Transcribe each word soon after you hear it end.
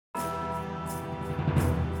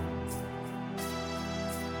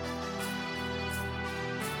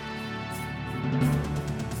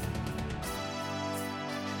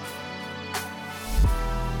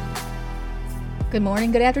Good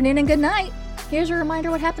morning, good afternoon, and good night. Here's a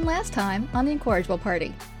reminder what happened last time on the Incorrigible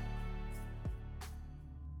Party.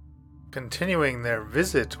 Continuing their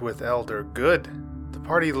visit with Elder Good, the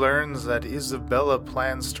party learns that Isabella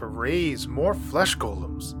plans to raise more flesh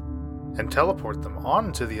golems and teleport them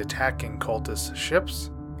onto the attacking cultist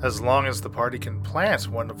ships, as long as the party can plant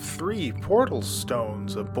one of 3 portal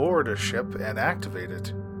stones aboard a ship and activate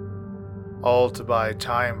it. All to buy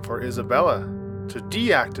time for Isabella to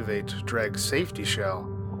deactivate Dreg's safety shell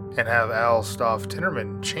and have Alstoff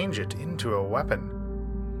Tinnerman change it into a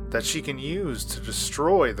weapon that she can use to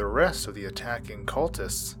destroy the rest of the attacking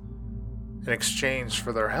cultists. In exchange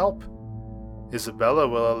for their help, Isabella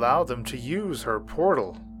will allow them to use her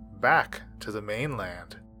portal back to the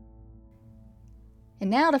mainland. And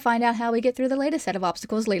now to find out how we get through the latest set of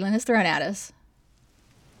obstacles Leland has thrown at us.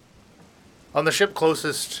 On the ship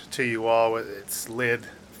closest to you all, with its lid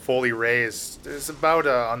fully raised, there's about,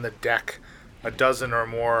 on the deck, a dozen or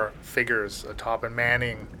more figures atop and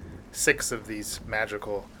manning 6 of these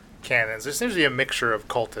magical cannons. There seems to be a mixture of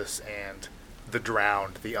cultists and the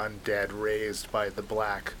drowned, the undead raised by the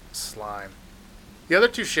black slime. The other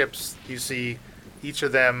 2 ships, you see, each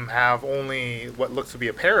of them have only what looks to be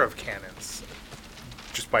a pair of cannons,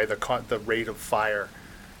 just by the rate of fire.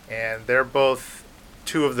 And they're both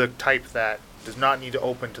 2 of the type that does not need to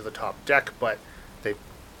open to the top deck, but they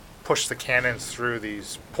push the cannons through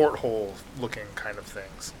these porthole-looking kind of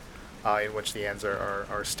things, in which the ends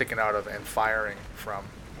are sticking out of and firing from.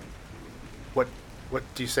 What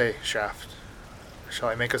do you say, Shaft? Shall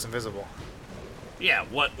I make us invisible? Yeah,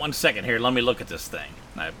 one second here. Let me look at this thing.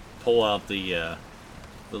 I pull out the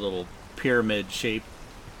little pyramid-shaped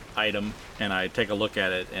item, and I take a look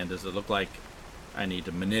at it, and does it look like I need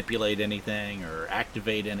to manipulate anything or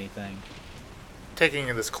activate anything?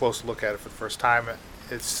 Taking this close look at it for the first time,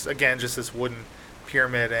 it's, again, just this wooden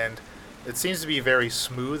pyramid, and it seems to be very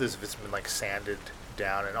smooth, as if it's been, sanded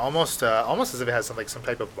down, and almost as if it has some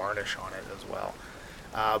type of varnish on it as well.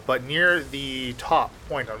 But near the top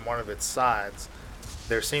point on one of its sides,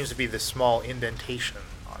 there seems to be this small indentation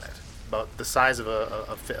on it, about the size of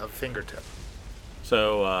a fingertip.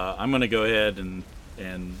 So I'm going to go ahead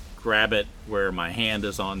and grab it where my hand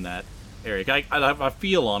is on that area. I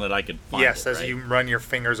feel on it, I could find it. Yes, as you run your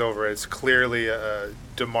fingers over it, it's clearly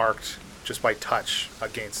demarked just by touch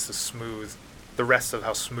against the rest of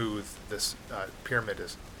how smooth this pyramid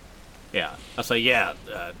is. Yeah, I'll say,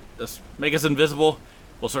 let's make us invisible.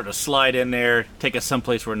 We'll sort of slide in there, take us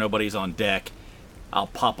someplace where nobody's on deck. I'll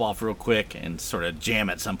pop off real quick and sort of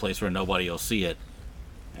jam it someplace where nobody will see it,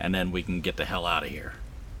 and then we can get the hell out of here.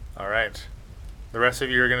 All right. The rest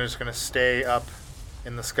of you are just going to stay up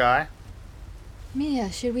in the sky?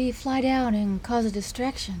 Mia, should we fly down and cause a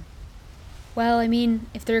distraction? Well, I mean,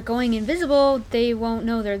 if they're going invisible, they won't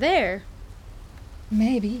know they're there.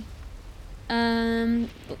 Maybe.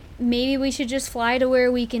 Maybe we should just fly to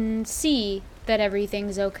where we can see that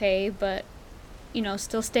everything's okay, but,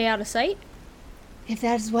 still stay out of sight? If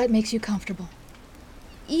that is what makes you comfortable.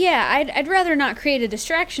 Yeah, I'd rather not create a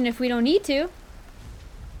distraction if we don't need to.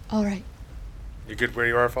 All right. You good where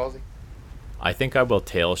you are, Falsey? I think I will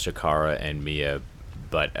tail Shakara and Mia,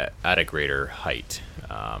 but at a greater height,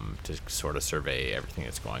 to sort of survey everything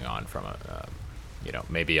that's going on from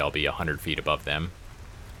maybe I'll be 100 feet above them.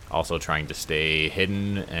 Also trying to stay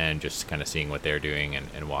hidden and just kind of seeing what they're doing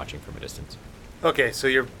and watching from a distance. Okay, so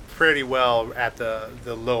you're pretty well at the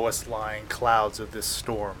lowest lying clouds of this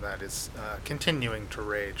storm that is continuing to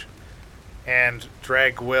rage. And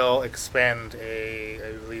Dreg will expend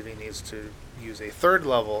I believe he needs to use a 3rd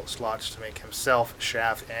level slot to make himself,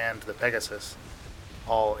 Shaft, and the Pegasus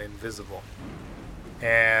all invisible.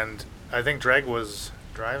 And I think Dreg was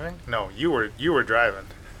driving? No, you were driving.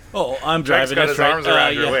 Oh, I'm Dreg's driving. got That's his right. arms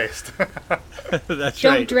around your waist. That's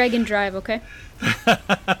Don't right. drag and drive, okay?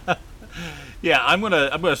 Yeah, I'm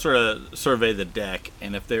gonna sort of survey the deck,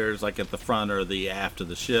 and if there's at the front or the aft of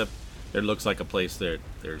the ship, there looks like a place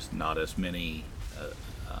there's not as many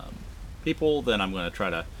people, then I'm gonna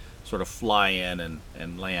try to sort of fly in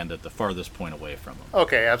and land at the farthest point away from them.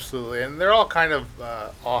 Okay, absolutely. And they're all kind of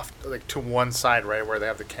off, to one side, right, where they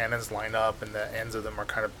have the cannons lined up, and the ends of them are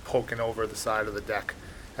kind of poking over the side of the deck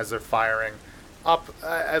as they're firing up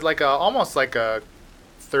at almost like a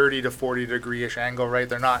 30 to 40 degree-ish angle, right?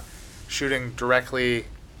 They're not shooting directly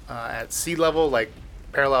at sea level,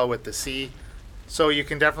 parallel with the sea. So you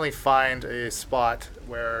can definitely find a spot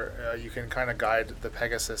where you can kind of guide the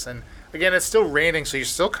Pegasus. And again, it's still raining, so you're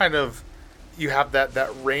still you have that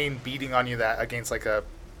rain beating on you that against a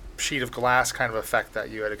sheet of glass kind of effect that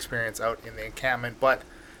you had experienced out in the encampment. But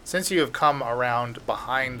since you have come around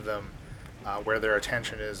behind them, where their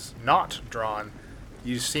attention is not drawn,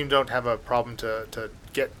 you seem to don't have a problem to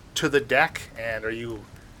get to the deck. And are you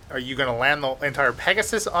going to land the entire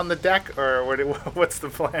Pegasus on the deck, or what's the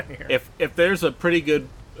plan here? If there's a pretty good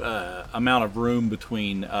amount of room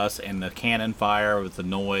between us and the cannon fire with the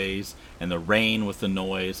noise and the rain with the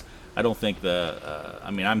noise, I don't think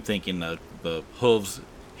I'm thinking the hooves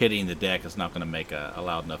hitting the deck is not going to make a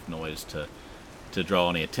loud enough noise to draw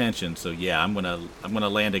any attention. So yeah, I'm gonna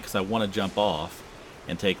land it because I want to jump off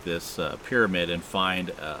and take this pyramid and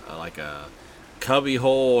find like a cubby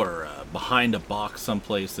hole or behind a box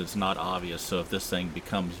someplace that's not obvious. So if this thing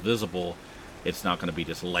becomes visible, it's not going to be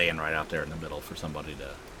just laying right out there in the middle for somebody to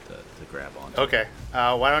grab onto. Okay.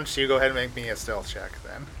 Why don't you go ahead and make me a stealth check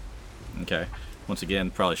then? Okay. Once again,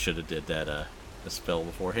 probably should have did that the spell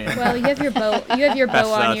beforehand. Well, you have your bow. You have your Pass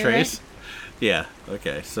bow it on out, you, Trace. right? Yeah.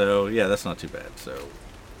 Okay. So yeah, that's not too bad. So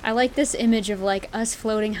I like this image of like us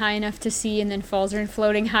floating high enough to see, and then Falzarin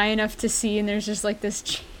floating high enough to see, and there's just like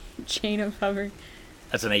this chain of hovering.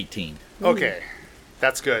 that's an 18. Okay,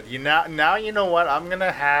 that's good. Now you know what? I'm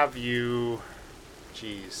gonna have you.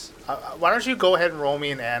 Jeez. Why don't you go ahead and roll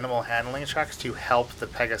me an animal handling check to help the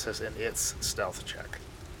Pegasus in its stealth check?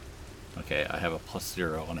 Okay, I have a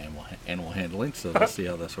 +0 on animal handling, so let's see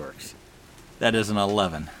how this works. That is an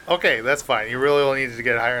 11. Okay, that's fine. You really only needed to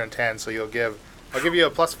get higher than 10, so I'll give you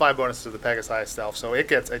a +5 bonus to the Pegasus stealth. So it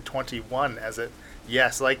gets a 21 as it,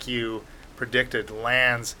 yes, like you predicted,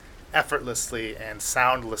 lands effortlessly and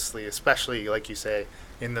soundlessly, especially, like you say,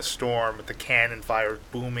 in the storm with the cannon fire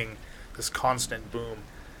booming, this constant boom.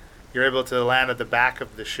 You're able to land at the back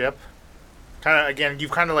of the ship. Again,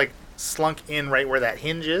 you've kind of like slunk in right where that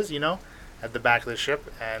hinge is, at the back of the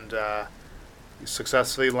ship, and you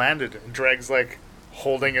successfully landed. And Dreg's like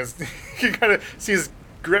holding his, you kind of see his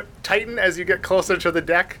grip tighten as you get closer to the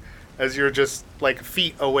deck, as you're just like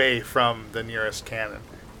feet away from the nearest cannon.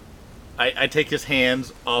 I take his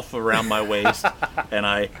hands off around my waist, and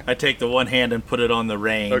I take the one hand and put it on the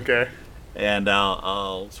rein. Okay. And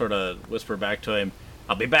I'll sort of whisper back to him,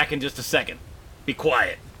 "I'll be back in just a second. Be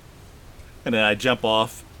quiet." And then I jump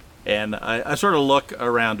off, and I sort of look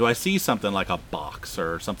around. Do I see something like a box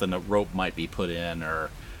or something that rope might be put in,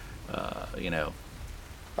 or,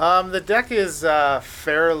 The deck is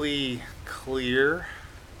fairly clear.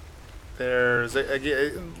 There's,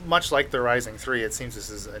 much like the Rising 3, it seems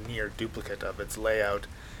this is a near duplicate of its layout.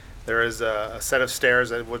 There is a set of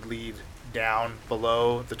stairs that would lead down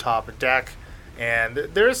below the top of deck, and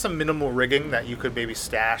there is some minimal rigging that you could maybe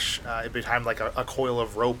stash behind like a coil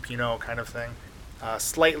of rope, kind of thing.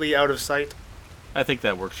 Slightly out of sight. I think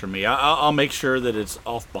that works for me. I'll make sure that it's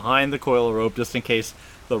off behind the coil of rope, just in case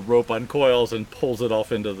the rope uncoils and pulls it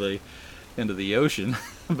off into the ocean.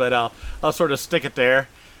 But I'll sort of stick it there,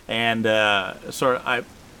 and I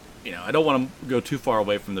don't want to go too far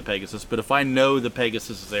away from the Pegasus. But if I know the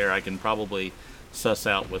Pegasus is there, I can probably suss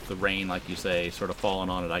out with the rain, like you say, sort of falling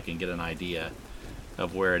on it. I can get an idea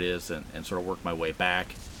of where it is and sort of work my way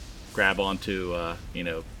back, grab onto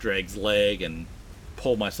Dreg's leg and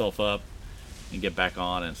pull myself up and get back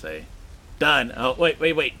on and say, "Done." Oh,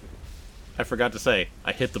 wait. I forgot to say,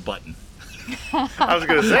 I hit the button. I was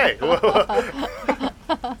going to say.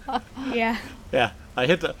 Yeah. Yeah,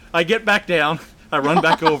 I get back down, I run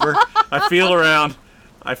back over, I feel around,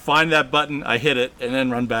 I find that button, I hit it, and then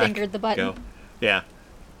run back. Fingered the button. Go. Yeah.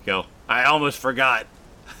 Go. I almost forgot.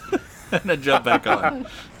 And then jump back on.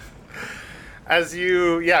 As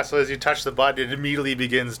you touch the button, it immediately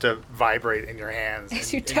begins to vibrate in your hands.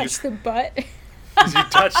 As you touch the butt. As you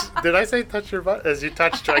touch, did I say touch your butt? As you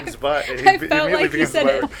touch Dreg's butt, it I felt immediately like you begins said to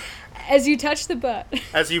it. vibrate. As you touch the butt.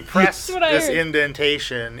 As you press That's what I this heard.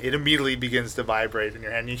 indentation, it immediately begins to vibrate in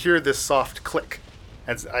your hand. You hear this soft click.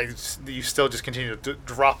 You still just continue to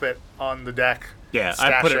drop it on the deck. Yeah,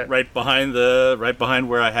 I put it right behind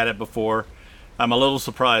where I had it before. I'm a little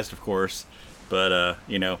surprised, of course, but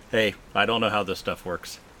hey, I don't know how this stuff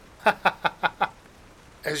works.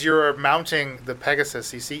 As you're mounting the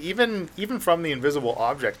Pegasus, you see even from the invisible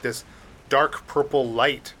object, this dark purple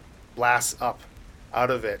light blasts up out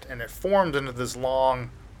of it, and it formed into this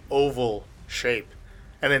long oval shape.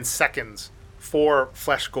 And in seconds, 4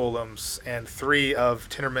 flesh golems and 3 of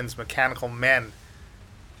Tinnerman's mechanical men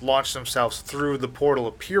launch themselves through the portal,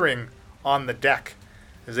 appearing on the deck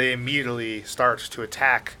as they immediately start to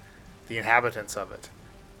attack the inhabitants of it.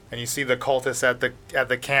 And you see the cultists at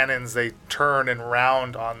the cannons. They turn and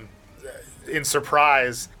round in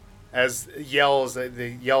surprise as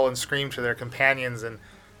they yell and scream to their companions, and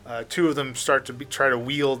 2 of them start to try to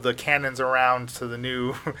wield the cannons around to the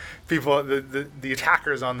new people, the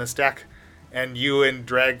attackers on this deck, and you and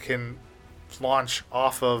Dreg can launch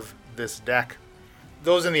off of this deck.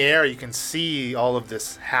 those in the air, you can see all of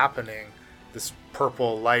this happening, this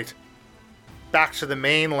purple light. Back to the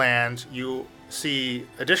mainland, you see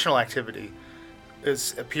additional activity.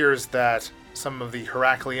 It appears that some of the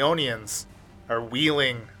Herakleonians are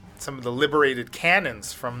wheeling some of the liberated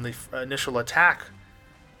cannons from the initial attack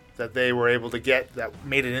that they were able to get that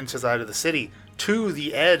made it inside of the city to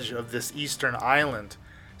the edge of this eastern island,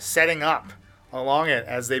 setting up along it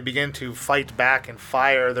as they begin to fight back and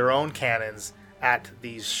fire their own cannons at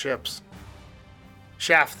these ships.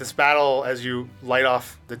 Shaft, this battle, as you light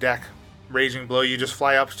off the deck, raging below, you just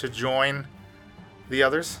fly up to join the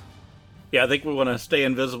others? Yeah, I think we want to stay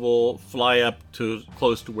invisible, fly up to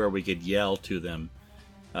close to where we could yell to them,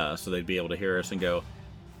 so they'd be able to hear us and go,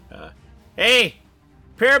 "Hey,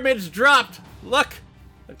 pyramids dropped! Look!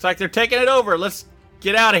 Looks like they're taking it over. Let's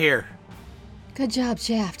get out of here." Good job,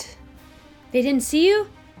 Shaft. They didn't see you?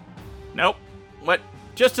 Nope. What?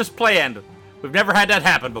 Just as planned. We've never had that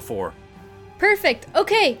happen before. Perfect.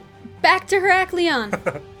 Okay, back to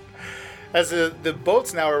Heraklion. As the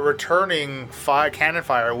boats now are returning cannon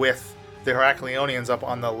fire with the Herakleonians up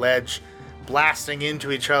on the ledge, blasting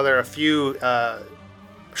into each other. A few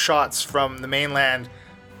shots from the mainland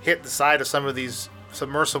hit the side of some of these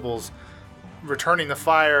submersibles, returning the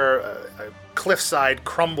fire. A cliffside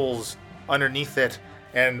crumbles underneath it,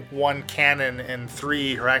 and one cannon and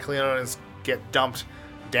 3 Herakleonians get dumped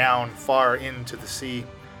down far into the sea.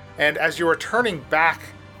 And as you're returning back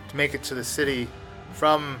to make it to the city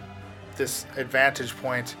from this advantage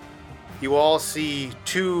point, you all see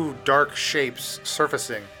 2 dark shapes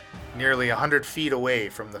surfacing nearly 100 feet away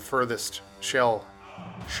from the furthest shell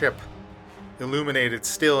ship, illuminated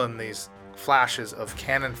still in these flashes of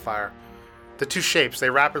cannon fire. The 2 shapes, they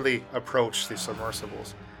rapidly approach the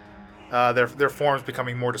submersibles. Their forms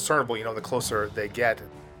becoming more discernible, the closer they get.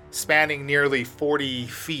 Spanning nearly 40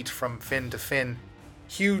 feet from fin to fin,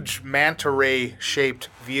 huge manta ray-shaped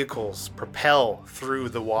vehicles propel through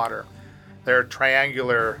the water. Their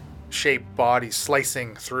triangular-shaped bodies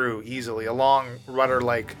slicing through easily, a long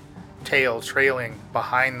rudder-like tail trailing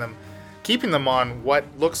behind them, keeping them on what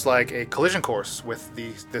looks like a collision course with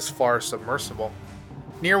this far submersible.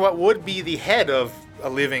 Near what would be the head of a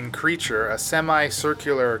living creature, a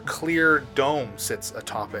semicircular clear dome sits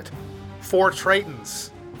atop it. 4 Tritons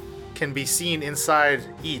can be seen inside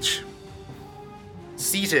each,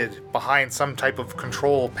 seated behind some type of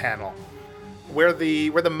control panel. Where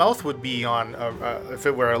the mouth would be on if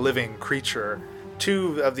it were a living creature,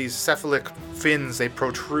 2 of these cephalic fins, they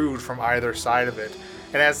protrude from either side of it.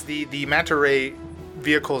 And as the manta ray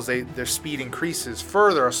vehicles, their speed increases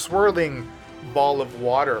further, a swirling ball of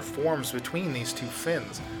water forms between these 2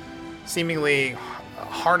 fins, seemingly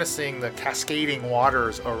harnessing the cascading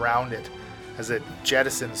waters around it as it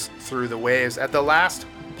jettisons through the waves. At the last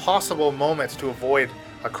possible moment to avoid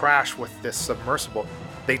a crash with this submersible,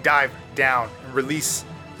 they dive down and release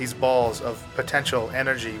these balls of potential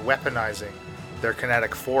energy, weaponizing their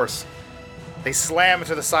kinetic force. They slam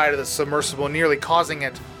into the side of the submersible, nearly causing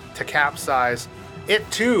it to capsize. It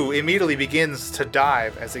too immediately begins to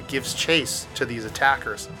dive as it gives chase to these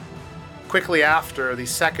attackers. Quickly after, the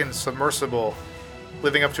second submersible,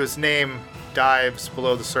 living up to its name, dives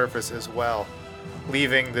below the surface as well,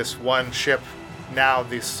 leaving this one ship now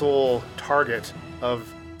the sole target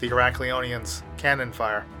of the Herakleonians' cannon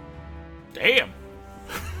fire. Damn.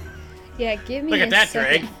 Yeah, give me Look a at that,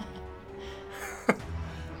 second.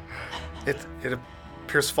 Drake. It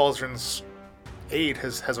appears Falzarin's aid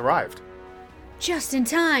has arrived. Just in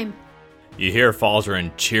time. You hear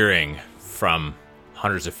Falzarin cheering from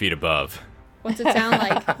hundreds of feet above. What's it sound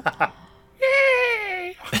like?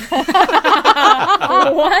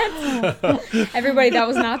 What? Everybody, that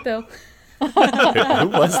was not Bill. Who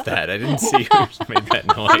was that? I didn't see who made that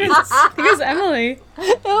noise. I think it was Emily.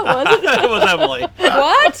 It was Emily.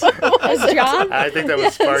 What? It was John? I think that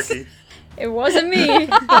was Sparky. It wasn't me.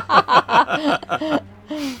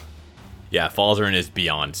 Yeah, Falzarin is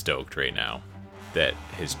beyond stoked right now that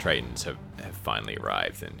his Tritons have finally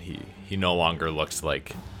arrived, and he no longer looks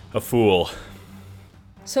like a fool.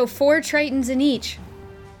 So 4 Tritons in each.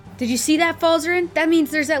 Did you see that, Falzarin? That means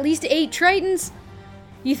there's at least 8 Tritons.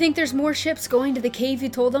 You think there's more ships going to the cave you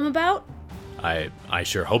told them about? I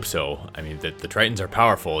sure hope so. I mean, the Tritons are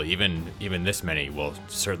powerful. Even this many will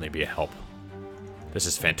certainly be a help. This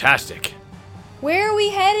is fantastic. Where are we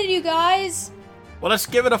headed, you guys? Well, let's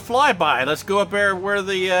give it a flyby. Let's go up there where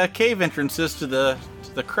the cave entrance is to the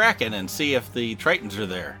Kraken and see if the Tritons are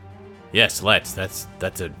there. Yes, let's. That's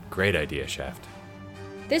a great idea, Shaft.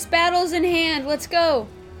 This battle's in hand. Let's go.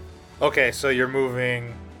 Okay, so you're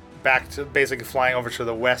moving back to basically flying over to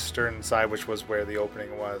the western side, which was where the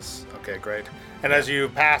opening was. Okay, great. And as you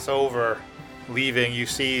pass over, leaving, you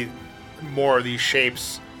see more of these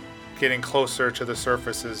shapes getting closer to the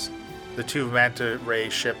surfaces. The two manta ray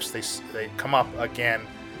ships, they come up again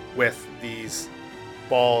with these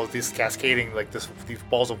balls, these cascading, like these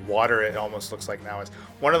balls of water, it almost looks like now. Is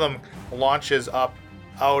one of them launches up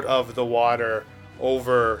out of the water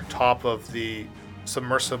over top of the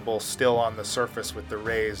submersible still on the surface with the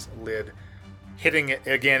raised lid, hitting it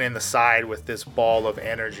again in the side with this ball of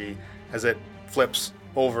energy as it flips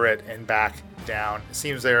over it and back down. It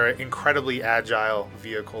seems they're incredibly agile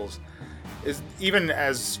vehicles.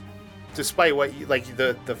 Despite what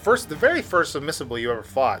the very first submersible you ever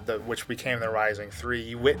fought, which became the Rising 3,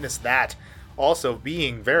 you witnessed that also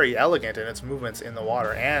being very elegant in its movements in the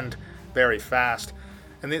water and very fast.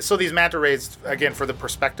 And so these manta rays, again, for the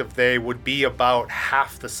perspective, they would be about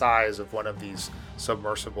half the size of one of these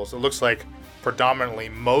submersibles. It looks like predominantly,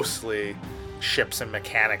 mostly ships and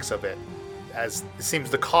mechanics of it, as it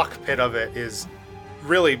seems the cockpit of it is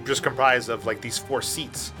really just comprised of like these 4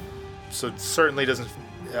 seats. So it certainly doesn't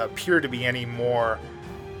appear to be any more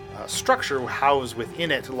structure housed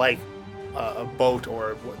within it like a boat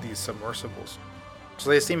or these submersibles.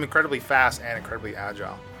 So they seem incredibly fast and incredibly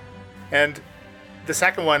agile. And the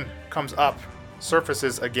second one comes up,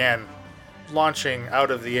 surfaces again, launching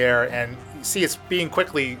out of the air, and you see it's being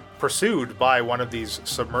quickly pursued by one of these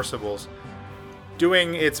submersibles,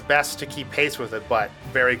 doing its best to keep pace with it, but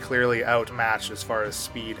very clearly outmatched as far as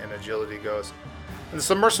speed and agility goes. And the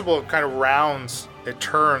submersible kind of rounds, it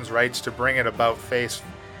turns right to bring it about face,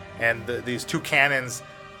 and these 2 cannons,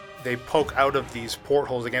 they poke out of these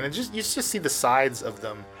portholes again, and you just see the sides of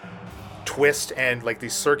them twist, and like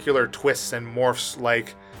these circular twists and morphs, like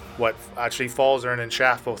what actually Falzern and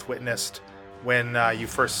Shaft both witnessed when you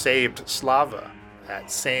first saved Slava.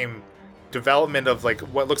 That same development of like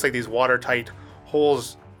what looks like these watertight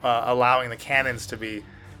holes, allowing the cannons to be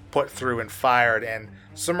put through and fired, and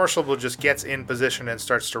submersible just gets in position and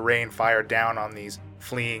starts to rain fire down on these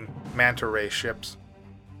fleeing manta ray ships.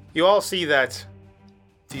 You all see that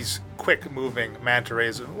these quick-moving manta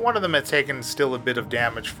rays, one of them had taken still a bit of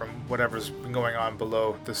damage from whatever's been going on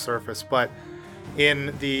below the surface, but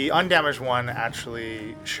in the undamaged one,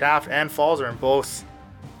 actually, Shaft and Falzern both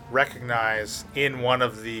recognize in one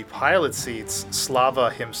of the pilot seats Slava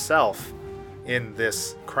himself in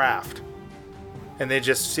this craft. And they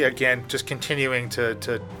just see, again, just continuing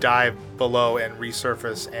to dive below and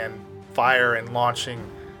resurface and fire and launching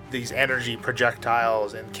these energy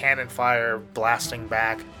projectiles and cannon fire blasting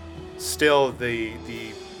back. Still the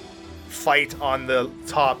fight on the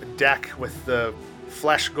top deck with the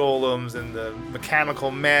flesh golems and the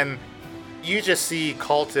mechanical men. You just see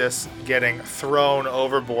cultists getting thrown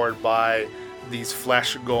overboard by these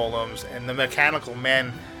flesh golems, and the mechanical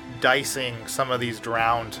men dicing some of these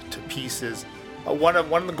drowned to pieces. One of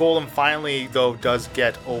the golem finally, though, does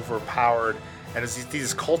get overpowered, and as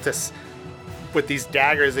these cultists with these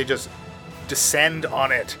daggers, they just descend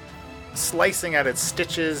on it, slicing at its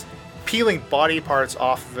stitches, peeling body parts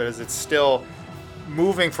off of it as it's still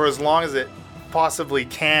moving for as long as it possibly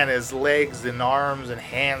can, as legs and arms and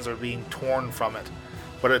hands are being torn from it.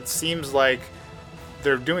 But it seems like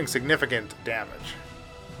they're doing significant damage.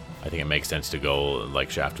 I think it makes sense to go, like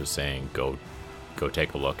Shaft was saying, go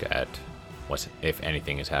take a look at what, if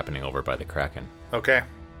anything, is happening over by the Kraken. Okay.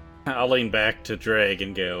 I'll lean back to Drake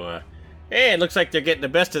and go, hey, it looks like they're getting the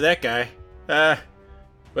best of that guy.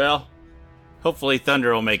 Well, hopefully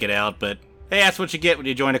Thunder will make it out, but hey, that's what you get when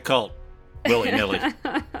you join a cult. Willy-nilly.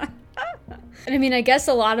 And I mean, I guess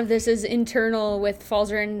a lot of this is internal with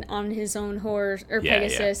Falzern on his own horse, or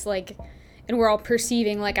Pegasus, like, and we're all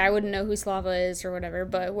perceiving, like, I wouldn't know who Slava is or whatever,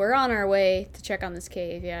 but we're on our way to check on this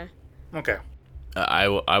cave, yeah. Okay.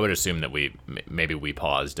 I would assume that maybe we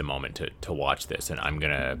paused a moment to watch this, and I'm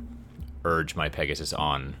going to urge my Pegasus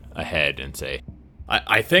on ahead and say,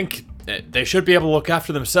 I think they should be able to look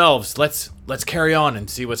after themselves. Let's carry on and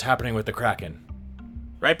see what's happening with the Kraken.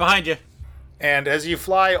 Right behind you. And as you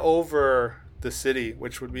fly over the city,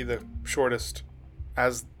 which would be the shortest,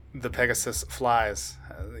 as the Pegasus flies,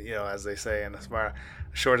 as they say in Aspara,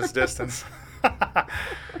 shortest distance,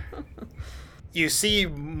 you see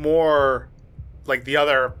more, like the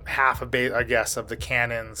other half of base, I guess, of the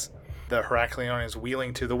cannons, the Heracleonians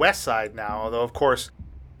wheeling to the west side now, although of course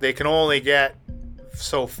they can only get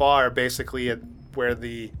so far, basically at where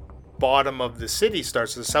the bottom of the city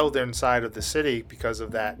starts, the southern side of the city, because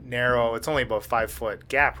of that narrow, it's only about 5-foot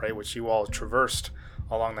gap, right, which you all traversed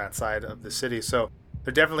along that side of the city. So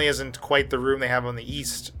there definitely isn't quite the room they have on the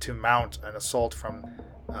east to mount an assault from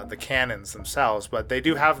the cannons themselves, but they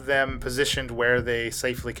do have them positioned where they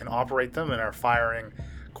safely can operate them and are firing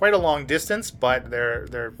quite a long distance, but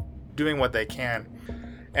they're doing what they can.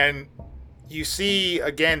 And you see,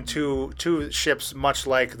 again, two ships much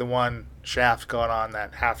like the one Shaft got on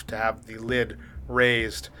that have to have the lid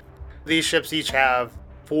raised. These ships each have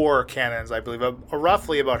 4 cannons, I believe.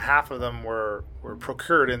 Roughly about half of them were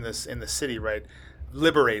procured in the city, right?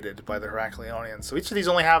 Liberated by the Herakleonians. So each of these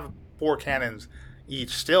only have 4 cannons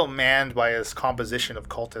each, still manned by this composition of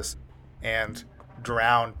cultists and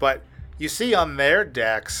drowned. But you see on their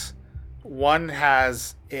decks, one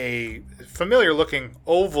has a familiar looking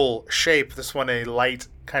oval shape. This one a light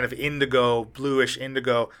kind of indigo, bluish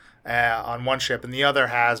indigo on one ship, and the other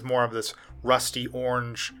has more of this rusty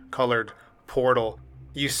orange colored portal.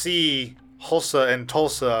 You see Hulsa and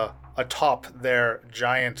Tulsa atop their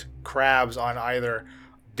giant crabs on either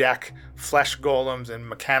deck, flesh golems and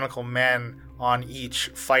mechanical men on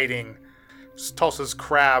each fighting. Tulsa's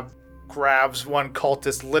crab grabs one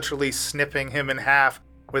cultist, literally snipping him in half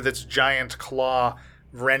with its giant claw,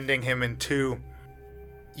 rending him in 2.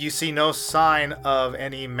 You see no sign of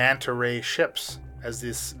any manta ray ships as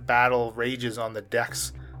this battle rages on the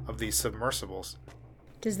decks of these submersibles.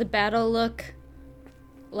 Does the battle look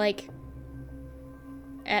like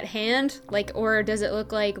at hand, or does it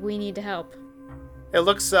look like we need to help? It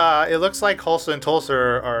looks like Hulsa and Tulsa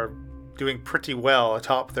are doing pretty well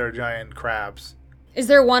atop their giant crabs. Is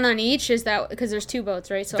there one on each? Is that because there's 2 boats,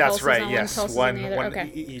 right? So that's Hulsa's right. on Yes, Tulsa's one on the other.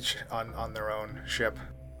 Okay. each on their own ship.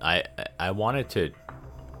 I wanted to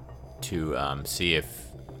see if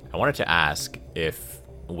I wanted to ask if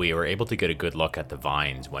we were able to get a good look at the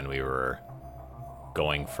vines when we were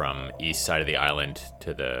going from east side of the island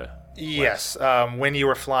to the Yes, when you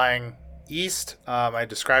were flying east, I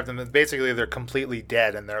described them as basically they're completely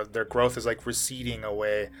dead, and their growth is like receding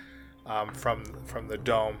away from the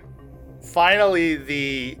dome. Finally,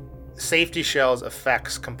 the safety shell's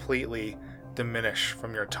effects completely diminish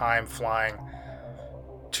from your time flying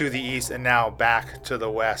to the east and now back to the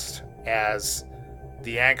west, as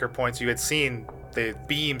the anchor points you had seen, the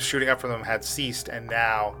beams shooting up from them had ceased, and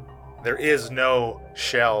now there is no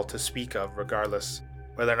shell to speak of, regardless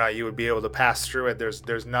whether or not you would be able to pass through it.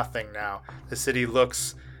 There's nothing now. The city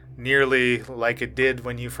looks nearly like it did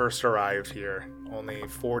when you first arrived here, only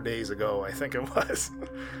 4 days ago, I think it was.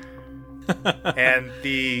 And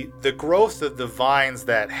the growth of the vines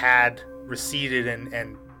that had receded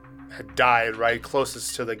and had died right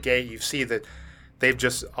closest to the gate, you see that they've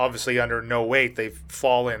just obviously under no weight, they've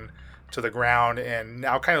fallen to the ground and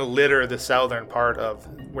now kind of litter the southern part of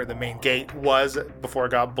where the main gate was before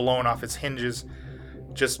it got blown off its hinges.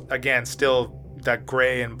 Just, again, still that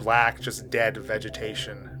gray and black, just dead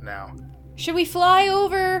vegetation now. Should we fly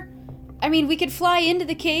over? I mean, we could fly into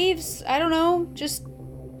the caves. I don't know. Just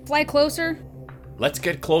fly closer. Let's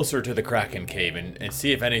get closer to the Kraken Cave and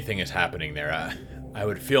see if anything is happening there. I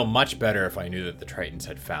would feel much better if I knew that the Tritons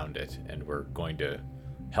had found it and were going to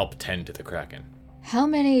help tend to the Kraken. How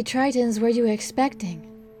many Tritons were you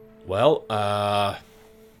expecting? Well, I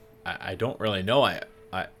don't really know.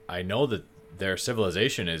 I know that their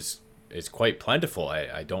civilization is quite plentiful.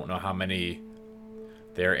 I don't know how many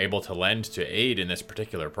they're able to lend to aid in this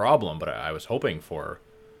particular problem, but I was hoping for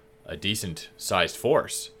a decent-sized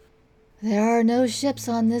force. There are no ships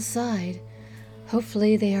on this side.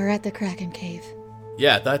 Hopefully they are at the Kraken Cave.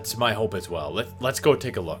 Yeah, that's my hope as well. Let's go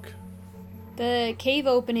take a look. The cave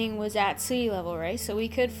opening was at sea level, right? So we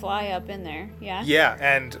could fly up in there, yeah? Yeah,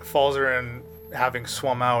 and Falzarin, having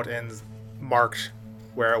swum out and marked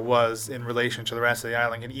where it was in relation to the rest of the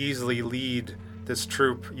island, can easily lead this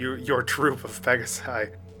troop, your troop of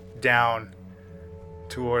Pegasi, down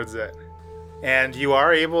towards it. And you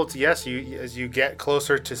are able to, yes, as you get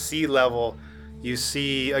closer to sea level, you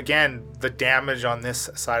see, again, the damage on this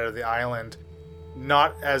side of the island.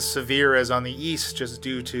 Not as severe as on the east, just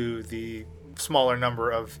due to the smaller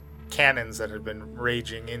number of cannons that had been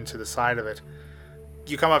raging into the side of it.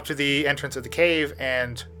 You come up to the entrance of the cave,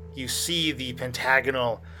 and you see the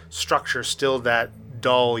pentagonal structure, still that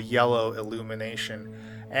dull yellow illumination.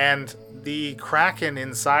 And the Kraken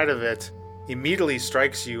inside of it immediately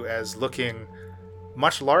strikes you as looking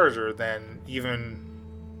much larger than even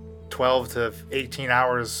 12 to 18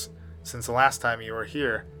 hours since the last time you were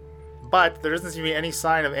here. But there doesn't seem to be any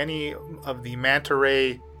sign of any of the manta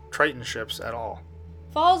ray Triton ships at all.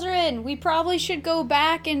 Falzarin, we probably should go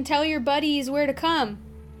back and tell your buddies where to come.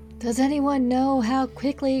 Does anyone know how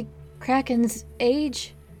quickly Krakens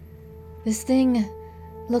age? This thing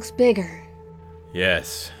looks bigger.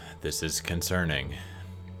 Yes, this is concerning.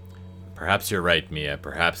 Perhaps you're right, Mia.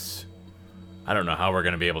 Perhaps I don't know how we're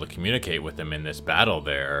going to be able to communicate with them in this battle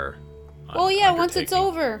there. Well, yeah, once it's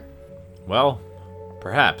over. Well,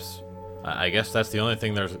 perhaps. I guess that's the only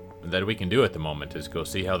thing that we can do at the moment is go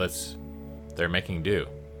see how they're making do.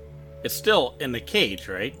 It's still in the cage,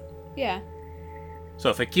 right? Yeah. So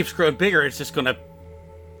if it keeps growing bigger, it's just gonna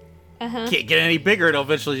can't get any bigger. It'll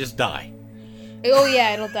eventually just die. Oh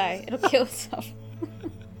yeah, it'll die. It'll kill itself.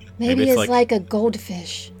 Maybe it's like a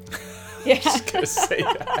goldfish. Yeah. Just gonna say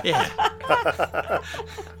that. Yeah.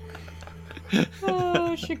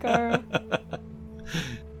 Oh, Shakara.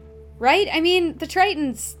 Right? I mean, the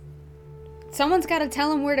Tritons. Someone's got to tell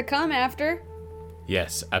them where to come after.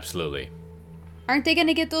 Yes, absolutely. Aren't they going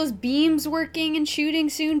to get those beams working and shooting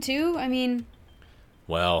soon, too? I mean...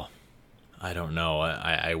 Well, I don't know.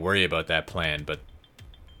 I worry about that plan, but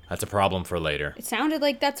that's a problem for later. It sounded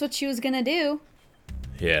like that's what she was going to do.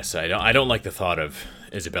 Yes, I don't like the thought of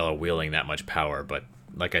Isabella wielding that much power, but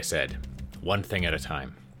like I said, one thing at a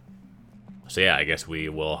time. So yeah, I guess we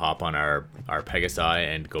will hop on our Pegasi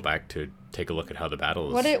and go back to take a look at how the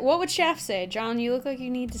battle is. What would Shaft say? John, you look like you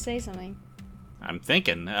need to say something. I'm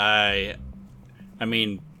thinking. I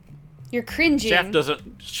mean, you're cringing.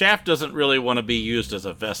 Shaft doesn't really want to be used as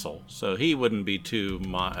a vessel, so he wouldn't be too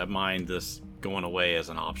mind this going away as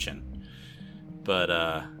an option. But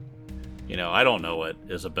I don't know what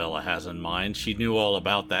Isabella has in mind. She knew all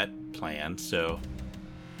about that plan, so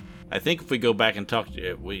I think if we go back and talk to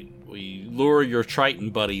it, we lure your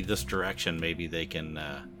Triton buddy this direction, maybe they can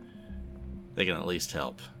at least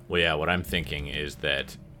help. Well, yeah, what I'm thinking is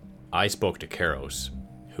that I spoke to Karos,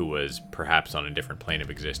 who was perhaps on a different plane of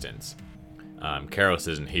existence. Karos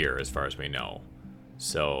isn't here, as far as we know.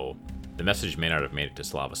 So the message may not have made it to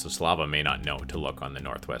Slava, so Slava may not know to look on the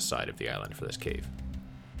northwest side of the island for this cave.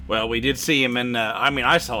 Well, we did see him in,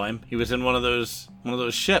 I saw him. He was in one of those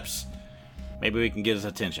ships. Maybe we can get his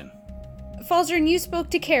attention. Falzarin, you spoke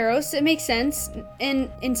to Karos. It makes sense. And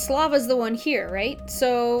Slava's the one here, right?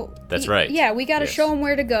 So... That's right. Yeah, we gotta show him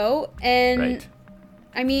where to go. And... Right.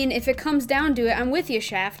 I mean, if it comes down to it, I'm with you,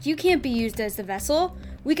 Shaft. You can't be used as the vessel.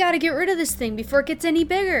 We gotta get rid of this thing before it gets any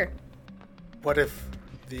bigger. What if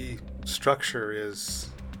the structure is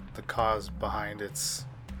the cause behind its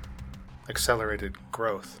accelerated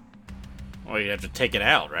growth? Well, you'd have to take it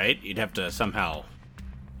out, right? You'd have to somehow...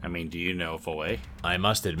 do you know of a way? I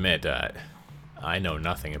must admit, I know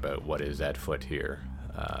nothing about what is at foot here,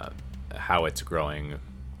 how it's growing,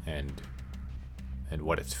 and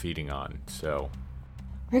what it's feeding on, so...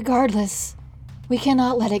 Regardless, we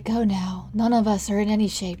cannot let it go now. None of us are in any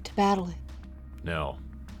shape to battle it. No,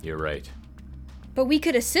 you're right. But we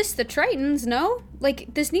could assist the Tritons, no?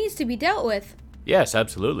 Like, this needs to be dealt with. Yes,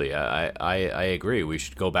 absolutely. I agree. We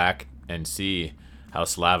should go back and see how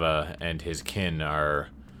Slava and his kin are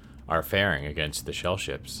faring against the shell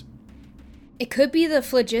ships. It could be the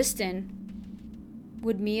phlogiston.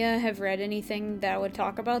 Would Mia have read anything that would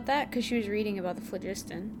talk about that? Because she was reading about the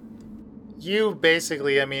phlogiston. You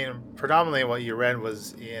basically, predominantly what you read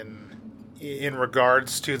was in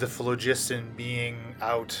regards to the phlogiston being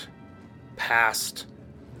out past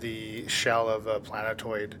the shell of a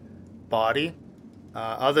planetoid body.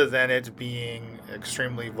 Other than it being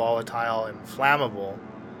extremely volatile and flammable.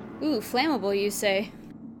 Ooh, flammable, you say?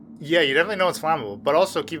 Yeah, you definitely know it's flammable. But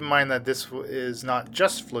also keep in mind that this is not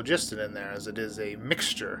just phlogiston in there, as it is a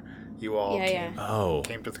mixture. You all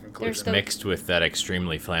came to the conclusion. It's mixed with that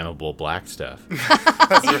extremely flammable black stuff.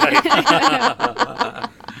 That's right.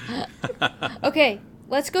 Okay,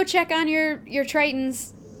 let's go check on your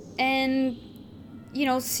Tritons and,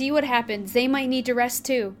 see what happens. They might need to rest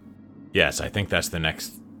too. Yes, I think that's the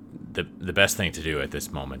best thing to do at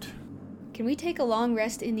this moment. Can we take a long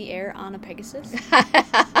rest in the air on a Pegasus?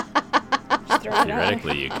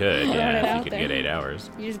 Theoretically, you could, if you could get 8 hours.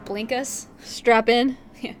 You just blink us? Strap in?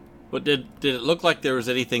 Yeah. But did it look like there was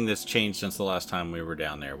anything that's changed since the last time we were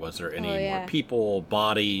down there? Was there any more people,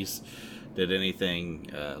 bodies? Did anything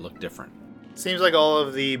look different? Seems like all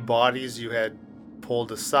of the bodies you had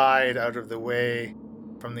pulled aside out of the way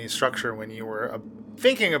from the structure when you were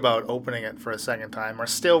thinking about opening it for a second time are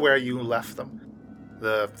still where you left them.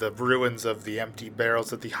 The ruins of the empty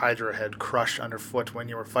barrels that the Hydra had crushed underfoot when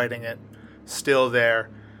you were fighting it, still there.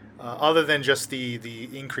 Other than just the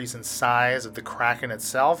increase in size of the Kraken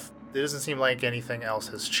itself, it doesn't seem like anything else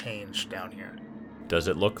has changed down here. Does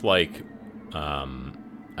it look like...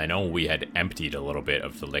 I know we had emptied a little bit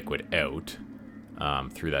of the liquid out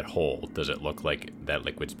through that hole. Does it look like that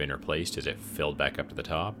liquid's been replaced? Is it filled back up to the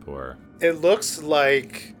top, or...? It looks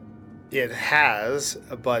like it has,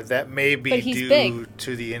 but that may be due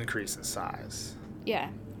to the increase in size. Yeah.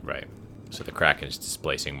 Right. So the Kraken is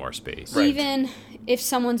displacing more space. Right. Even if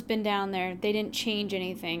someone's been down there, they didn't change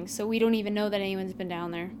anything, so we don't even know that anyone's been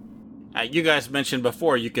down there. You guys mentioned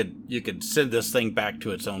before you could send this thing back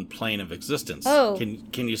to its own plane of existence. Oh.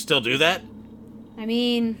 Can you still do that? I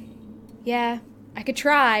mean, yeah, I could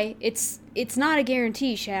try. It's not a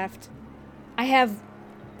guarantee, Shaft. I have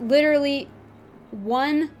literally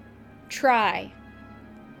one try.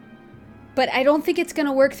 But I don't think it's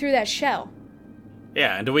gonna work through that shell.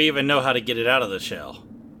 Yeah, and do we even know how to get it out of the shell?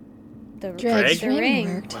 The Dreg's ring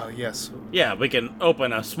ring. worked. Well, yes. Yeah, we can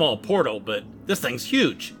open a small portal, but this thing's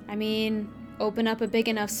huge. I mean, open up a big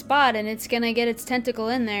enough spot and it's gonna get its tentacle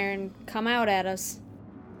in there and come out at us.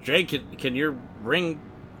 Jay, can your ring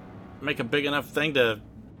make a big enough thing to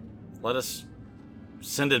let us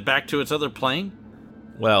send it back to its other plane?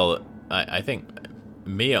 Well, I think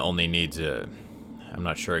Mia only needs I'm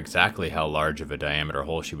not sure exactly how large of a diameter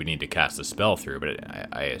hole she would need to cast the spell through, but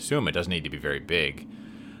I assume it doesn't need to be very big.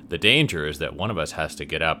 The danger is that one of us has to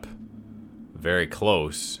get up very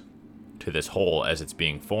close to this hole as it's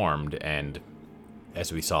being formed, and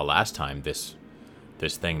as we saw last time, this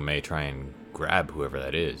thing may try and grab whoever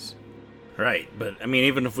that is. Right, but I mean,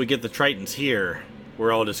 even if we get the Tritons here,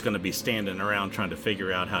 we're all just going to be standing around trying to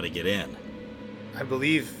figure out how to get in. I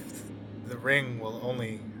believe the ring will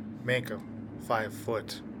only make a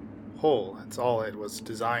 5-foot hole. That's all it was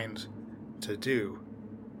designed to do.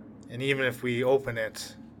 And even if we open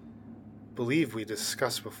it, I believe we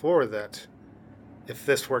discussed before that if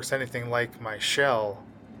this works anything like my shell,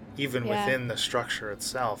 even within the structure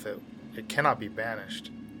itself, it cannot be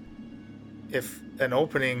banished. If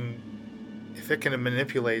it can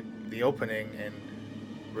manipulate the opening and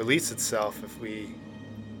release itself, if we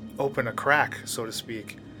open a crack, so to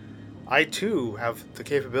speak, I too have the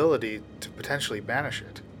capability to potentially banish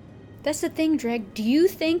it. That's the thing, Dreg. Do you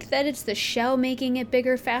think that it's the shell making it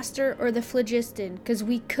bigger faster or the phlogiston? Because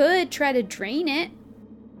we could try to drain it.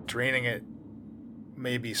 Draining it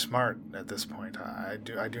may be smart at this point. I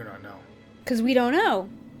do not know. Because we don't know.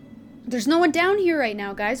 There's no one down here right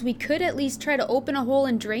now, guys. We could at least try to open a hole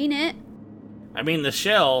and drain it. I mean, the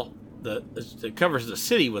shell that covers the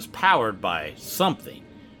city was powered by something,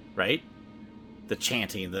 right? The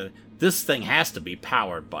chanting, this thing has to be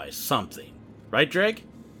powered by something. Right, Drake?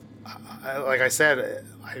 Like I said,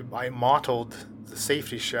 I modeled the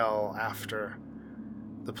safety shell after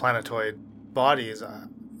the planetoid bodies.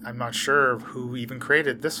 I'm not sure who even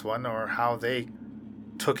created this one or how they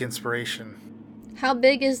took inspiration. How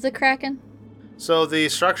big is the Kraken? So the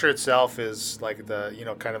structure itself is like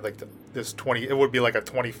this 20, it would be like a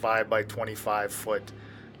 25 by 25 foot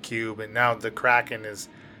cube, and now the Kraken is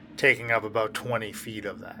taking up about 20 feet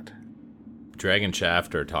of that. Dragon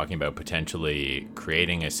Shaft are talking about potentially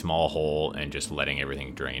creating a small hole and just letting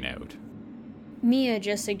everything drain out. Mia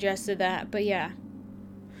just suggested that, but yeah.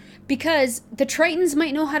 Because the Tritons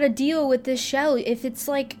might know how to deal with this shell. If it's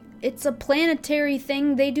a planetary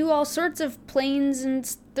thing, they do all sorts of planes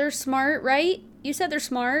and they're smart, right? You said they're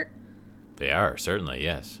smart. They are, certainly,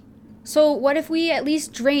 yes. So what if we at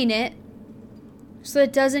least drain it so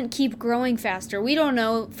it doesn't keep growing faster? We don't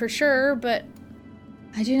know for sure, but...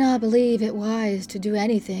 I do not believe it wise to do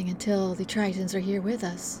anything until the Tritons are here with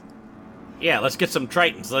us. Yeah, let's get some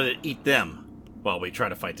Tritons. Let it eat them while we try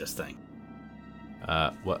to fight this thing.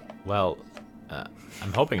 I'm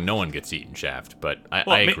hoping no one gets eaten, Shaft, but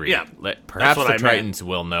I agree. Yeah, perhaps the I meant. Tritons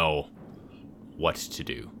will know what to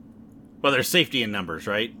do. Well, there's safety in numbers,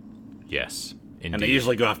 right? Yes, indeed. And they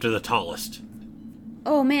usually go after the tallest.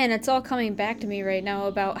 Oh man, it's all coming back to me right now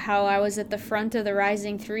about how I was at the front of the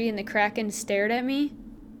Rising Three and the Kraken stared at me.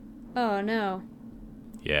 Oh no.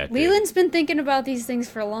 Yeah. Leland's been thinking about these things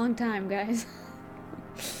for a long time, guys.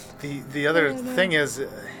 The other thing is,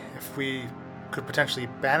 if we could potentially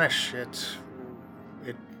banish it,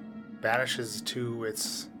 it banishes to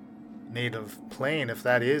its native plane. If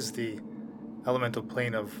that is the elemental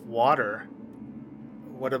plane of water,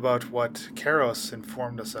 what about what Karos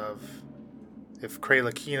informed us of? If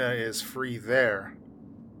Kralakina is free there,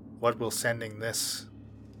 what will sending this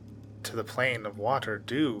to the plane of water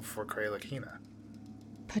do for Kralakina?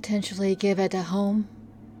 Potentially give it a home.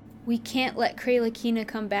 We can't let Kralakina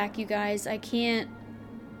come back, you guys. I can't.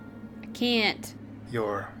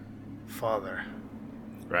 Your father.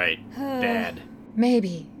 Right. Dad.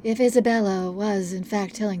 Maybe, if Isabella was in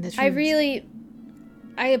fact telling the truth.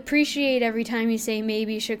 I appreciate every time you say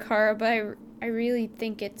maybe, Shakara, but I really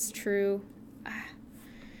think it's true.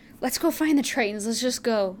 Let's go find the Tritons. Let's just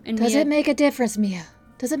go. And Does it make a difference, Mia?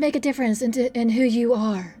 Does it make a difference in who you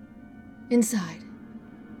are? Inside?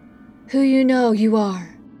 Who you know you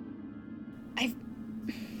are? I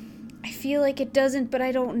feel like it doesn't, but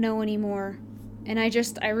I don't know anymore. And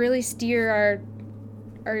I really steer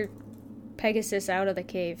our Pegasus out of the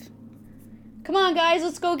cave. Come on, guys,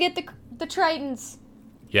 let's go get the Tritons.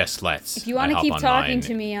 Yes, let's. If you want to keep talking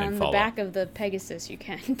to me on the back of the Pegasus, you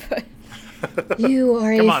can, but... You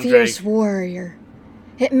are Come a on, fierce Drake. warrior.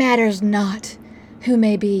 It matters not who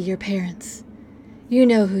may be your parents. You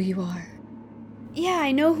know who you are. Yeah,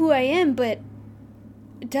 I know who I am, but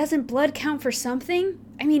doesn't blood count for something?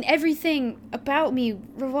 I mean, everything about me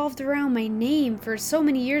revolved around my name for so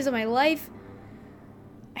many years of my life.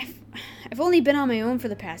 I've only been on my own for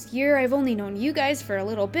the past year. I've only known you guys for a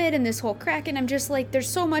little bit, and this whole Kraken, I'm just like, there's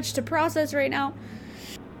so much to process right now.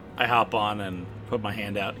 I hop on and put my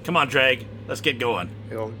hand out. Come on, Drag. Let's get going.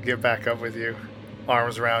 He'll get back up with you,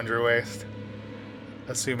 arms around your waist,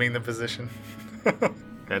 assuming the position.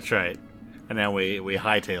 That's right. And then we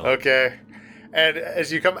hightail it. Okay. And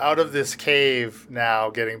as you come out of this cave now,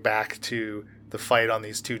 getting back to the fight on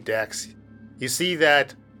these two decks, you see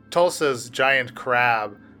that Tulsa's giant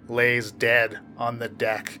crab lays dead on the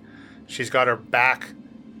deck. She's got her back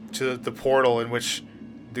to the portal in which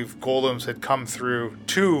the golems had come through.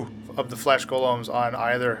 Two of the flesh golems on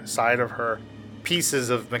either side of her. Pieces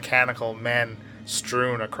of mechanical men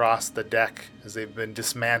strewn across the deck as they've been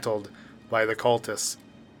dismantled by the cultists.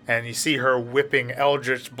 And you see her whipping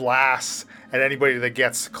eldritch blasts at anybody that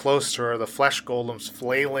gets close to her, the flesh golems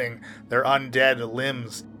flailing their undead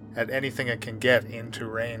limbs at anything it can get into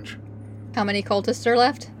range. How many cultists are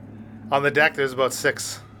left? On the deck, there's about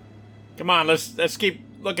 6. Come on, let's keep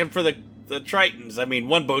looking for the Tritons. I mean,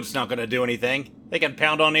 one boat's not going to do anything. They can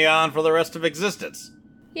pound on the on for the rest of existence.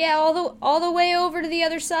 Yeah, all the way over to the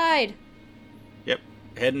other side. Yep,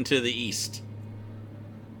 heading to the east.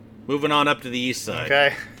 Moving on up to the east side.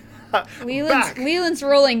 Okay? Leland's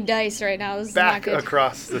rolling dice right now. This is Back not good.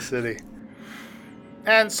 across the city.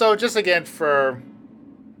 And so just again for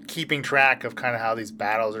keeping track of kind of how these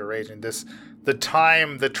battles are raging,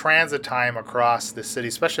 the transit time across the city,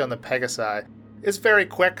 especially on the Pegasi, is very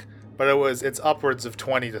quick, but it's upwards of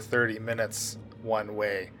 20 to 30 minutes one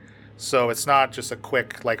way. So it's not just a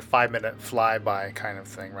quick 5-minute flyby kind of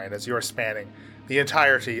thing, right? As you're spanning the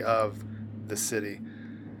entirety of the city.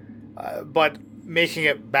 But making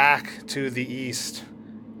it back to the east,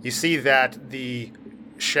 you see that the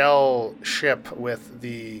shell ship with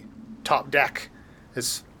the top deck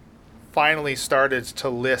has finally started to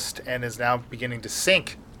list and is now beginning to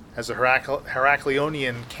sink as the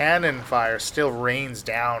Heracleonian cannon fire still rains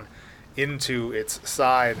down into its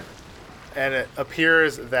side. And it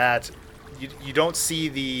appears that you don't see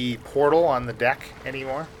the portal on the deck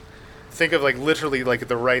anymore. Think of literally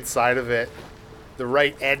the right side of it. The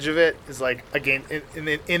right edge of it is again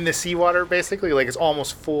in the seawater, basically. It's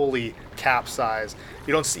almost fully capsized.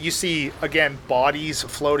 You see again bodies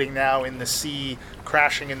floating now in the sea,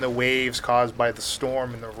 crashing in the waves caused by the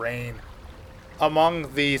storm and the rain.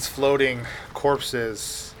 Among these floating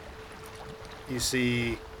corpses, you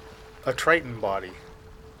see a Triton body.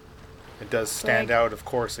 It does stand out, of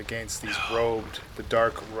course, against these the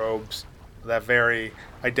dark robes, that very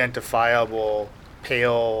identifiable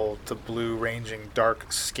pale to blue ranging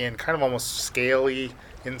dark skin, kind of almost scaly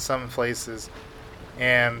in some places,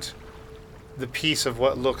 and the piece of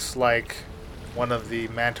what looks like one of the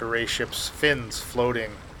manta ray ship's fins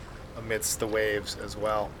floating amidst the waves as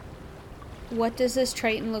well. What does this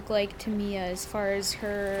Triton look like to Mia as far as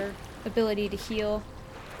her ability to heal?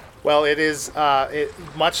 Well, it is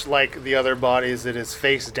much like the other bodies. It is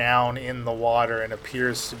face down in the water and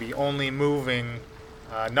appears to be only moving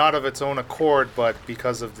not of its own accord, but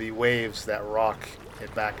because of the waves that rock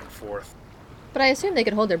it back and forth. But I assume they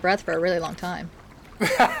could hold their breath for a really long time. Is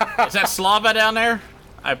that Slava down there?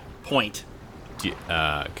 I point.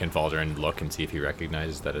 Can Falzarin look and see if he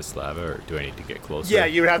recognizes that as Slava, or do I need to get closer? Yeah,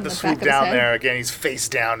 you would have to the swoop back of his down head? there. Again, he's face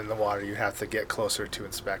down in the water. You'd have to get closer to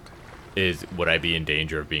inspect. Would I be in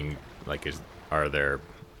danger of being are there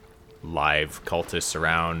live cultists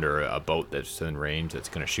around, or a boat that's in range that's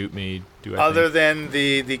going to shoot me? Other than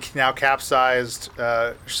the now capsized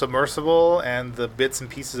submersible and the bits and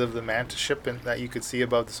pieces of the manta ship that you could see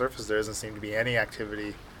above the surface, there doesn't seem to be any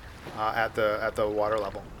activity at the water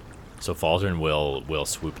level. So Falzarin will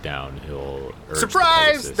swoop down. He'll urge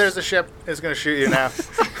Surprise! the Pegasus. There's a ship. It's going to shoot you now.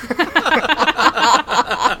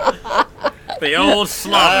 The old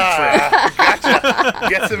Slava trick. Gotcha.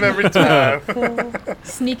 Gets him every time.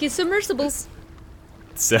 Sneaky submersibles.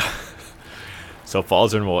 So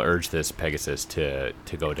Falzarin will urge this Pegasus to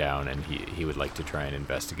go down, and he would like to try and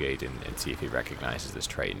investigate and see if he recognizes this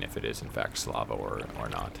Triton, if it is in fact Slava or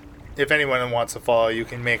not. If anyone wants to follow, you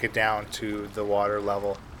can make it down to the water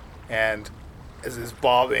level. And as it's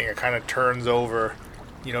bobbing, it kind of turns over,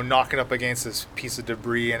 knocking up against this piece of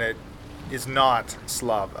debris, and it is not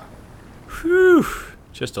Slava. Whew.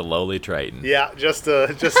 Just a lowly Triton. Yeah, just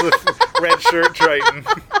a red shirt Triton.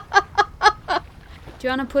 Do you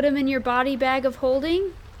want to put him in your body bag of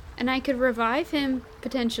holding? And I could revive him,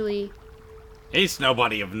 potentially. He's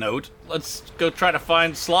nobody of note. Let's go try to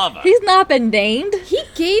find Slava. He's not been named. He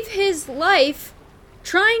gave his life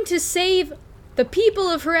trying to save the people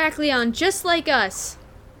of Heraklion just like us.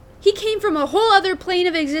 He came from a whole other plane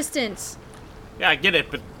of existence. Yeah, I get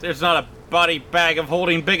it, but there's not a body bag of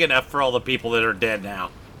holding big enough for all the people that are dead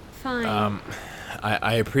now. Fine.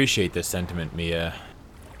 I appreciate this sentiment, Mia.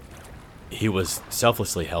 He was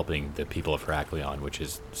selflessly helping the people of Heraklion, which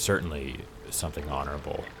is certainly something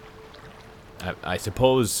honorable. I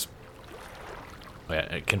suppose...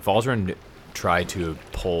 Can Falzarin try to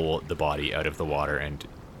pull the body out of the water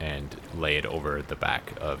and lay it over the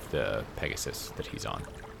back of the Pegasus that he's on?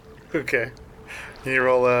 Okay. Can you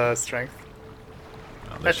roll strength?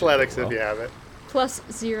 Athletics if you have it.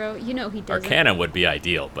 +0. You know he doesn't. Arcana would be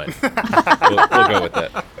ideal, but We'll go with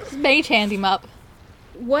that. Mage hand him up.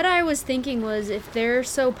 What I was thinking was, if they're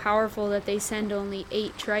so powerful that they send only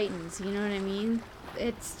 8 Tritons, you know what I mean?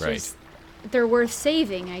 It's just... Right. They're worth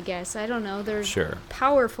saving, I guess. I don't know. They're Sure.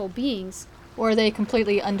 powerful beings. Or they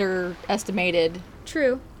completely underestimated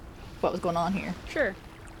True. what was going on here. Sure.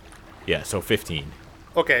 yeah, so 15.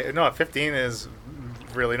 Okay, no, 15 is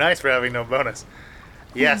really nice for having no bonus.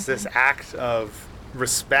 Yes, this act of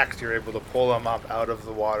respect, you're able to pull him up out of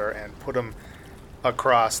the water and put him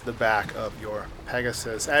across the back of your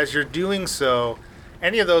Pegasus. As you're doing so,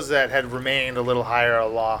 any of those that had remained a little higher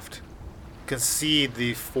aloft can see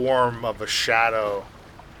the form of a shadow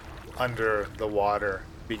under the water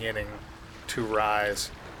beginning to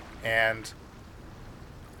rise, and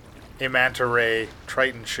a manta ray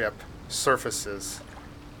Triton ship surfaces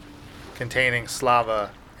containing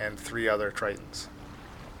Slava and 3 other Tritons.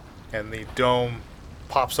 And the dome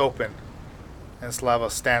pops open, and Slava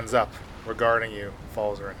stands up, regarding you,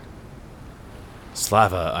 Falzarin.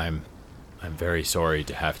 Slava, I'm very sorry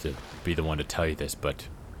to have to be the one to tell you this, but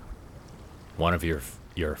one of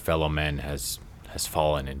your fellow men has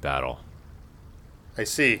fallen in battle. I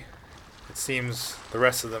see. It seems the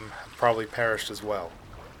rest of them have probably perished as well.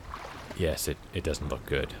 Yes, it doesn't look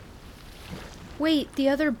good. Wait, the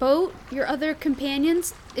other boat? Your other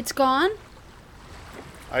companions? It's gone?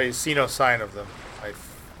 I see no sign of them. I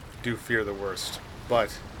do fear the worst.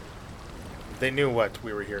 But they knew what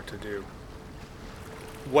we were here to do.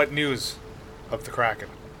 What news of the Kraken?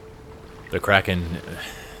 The Kraken,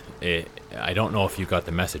 I don't know if you got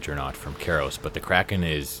the message or not from Karos, but the Kraken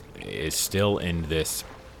is still in this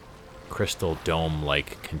crystal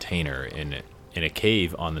dome-like container in a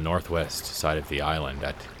cave on the northwest side of the island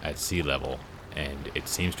at sea level, and it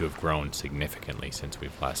seems to have grown significantly since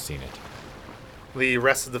we've last seen it. The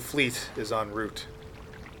rest of the fleet is en route.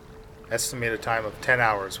 Estimated time of 10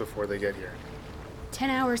 hours before they get here. 10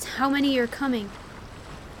 hours. How many are coming?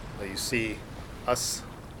 Well, you see, us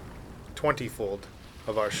 20-fold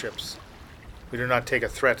of our ships. We do not take a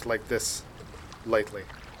threat like this lightly.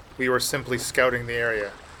 We were simply scouting the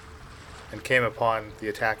area and came upon the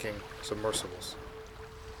attacking submersibles.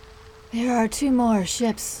 There are 2 more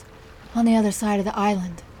ships on the other side of the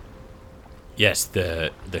island. Yes,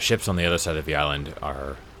 the ships on the other side of the island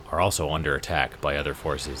are also under attack by other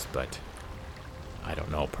forces, but I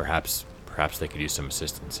don't know, perhaps they could use some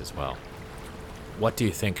assistance as well. What do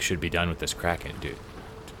you think should be done with this Kraken?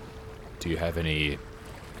 Do you have the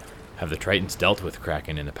Tritons dealt with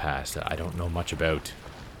Kraken in the past? I don't know much about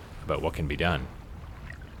what can be done.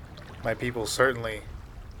 My people certainly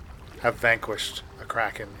have vanquished a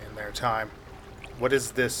Kraken in their time. What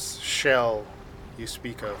is this shell you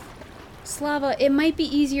speak of? Slava, it might be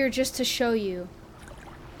easier just to show you.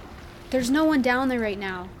 There's no one down there right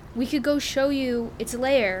now. We could go show you its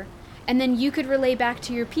lair, and then you could relay back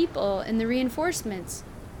to your people and the reinforcements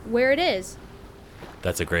where it is.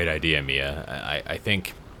 That's a great idea, Mia. I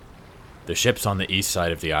think the ships on the east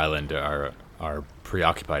side of the island are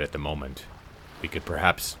preoccupied at the moment. We could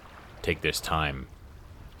perhaps take this time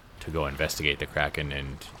to go investigate the Kraken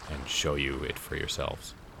and show you it for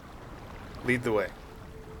yourselves. Lead the way.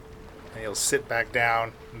 And he'll sit back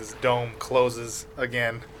down, and this dome closes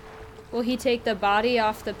again. Will he take the body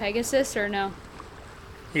off the Pegasus or no?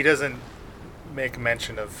 He doesn't make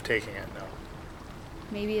mention of taking it, no.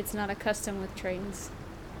 Maybe it's not a custom with Tritons.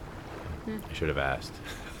 I should have asked.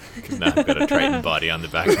 Because now I've got a Triton body on the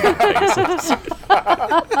back of my Pegasus.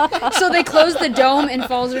 So they close the dome, and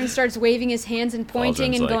Falzarin starts waving his hands and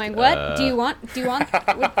pointing Falzarin's and like, going, "What do you want? Do you want?"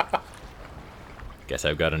 Guess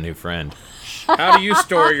I've got a new friend. How do you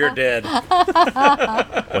store your dead?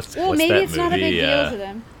 What's Maybe that it's not a big movie, deal to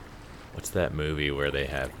them. What's that movie where they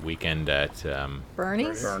have Weekend at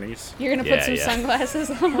Bernie's? Bernie's. You're gonna Yeah, put some yeah. sunglasses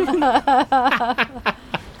on.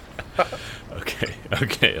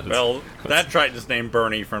 Okay. Well, that Triton's named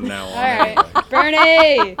Bernie from now on. All right,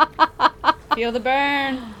 Bernie. Feel the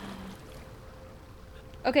burn.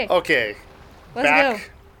 Okay, Okay, let's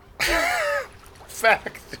back. go.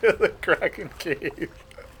 Back to the Kraken cave.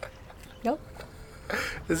 Nope.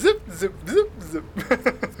 Zip, zip, zip, zip.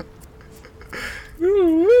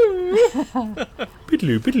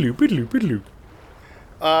 Biddaloo.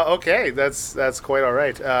 Okay, that's quite all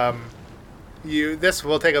right. This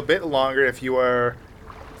will take a bit longer if you are,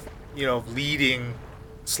 leading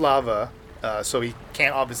Slava, so he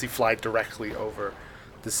can't obviously fly directly over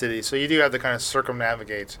the city. So you do have to kind of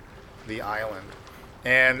circumnavigate the island.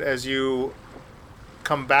 And as you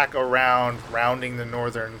come back around, rounding the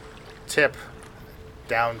northern tip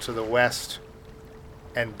down to the west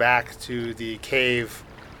and back to the cave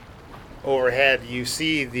overhead, you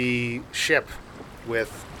see the ship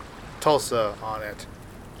with Tulsa on it.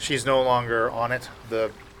 She's no longer on it.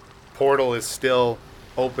 The portal is still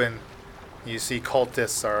open. You see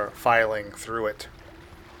cultists are filing through it.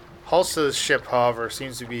 Tulsa's ship, however,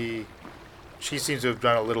 seems to have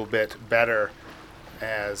done a little bit better,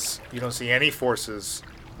 as you don't see any forces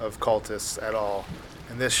of cultists at all.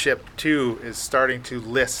 And this ship, too, is starting to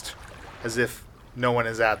list as if no one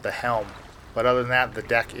is at the helm. But other than that, the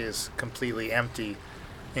deck is completely empty,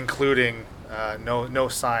 including no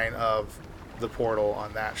sign of the portal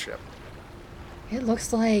on that ship. It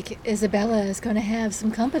looks like Isabella is going to have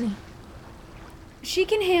some company. She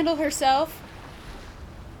can handle herself.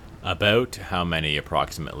 About how many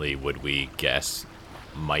approximately would we guess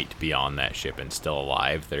might be on that ship and still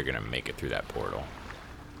alive that are going to make it through that portal?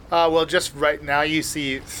 Well, just right now you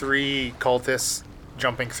see 3 cultists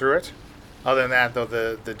jumping through it. Other than that, though,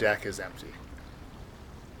 the deck is empty.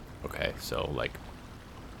 Okay, so like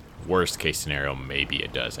worst case scenario, maybe a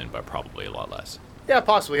dozen, but probably a lot less. Yeah,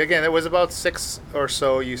 possibly. Again, it was about 6 or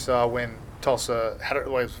so you saw when Tulsa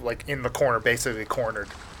was like in the corner, basically cornered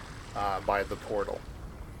by the portal.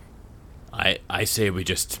 I say we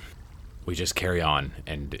just carry on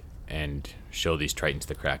and show these Tritons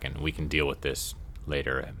the Kraken. We can deal with this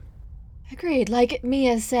later. Agreed. Like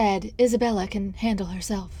Mia said, Isabella can handle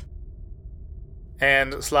herself.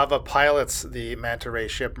 And Slava pilots the manta ray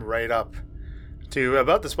ship right up to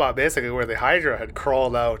about the spot basically where the Hydra had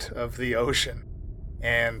crawled out of the ocean.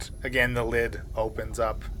 And again, the lid opens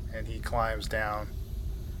up and he climbs down.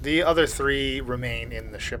 The other 3 remain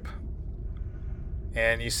in the ship.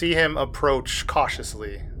 And you see him approach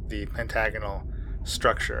cautiously the pentagonal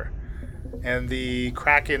structure. And the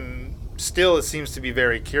Kraken still, it seems to be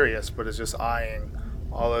very curious, but is just eyeing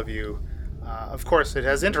all of you. Of course, it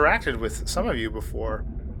has interacted with some of you before,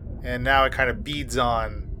 and now it kind of beads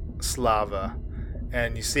on Slava.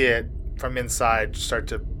 And you see it from inside start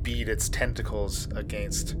to beat its tentacles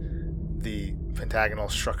against the pentagonal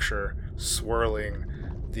structure, swirling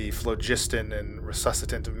the phlogiston and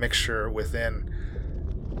resuscitant mixture within,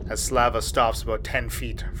 as Slava stops about 10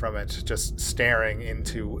 feet from it, just staring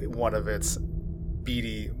into one of its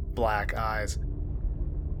beady black eyes.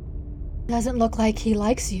 Doesn't look like he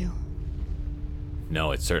likes you.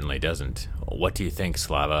 No, it certainly doesn't. What do you think,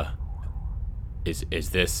 Slava? Does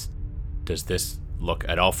this look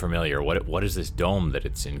at all familiar? What is this dome that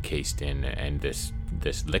it's encased in, and this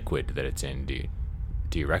liquid that it's in? Do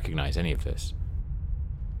you recognize any of this?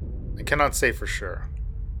 I cannot say for sure.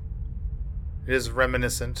 It is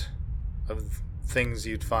reminiscent of things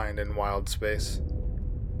you'd find in wild space.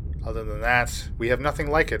 Other than that, we have nothing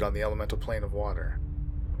like it on the elemental plane of water.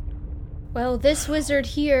 Well, this wizard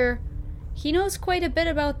here, he knows quite a bit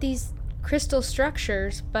about these crystal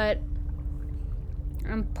structures, but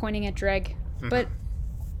I'm pointing at Dreg. But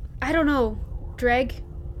I don't know, Dreg.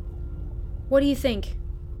 What do you think?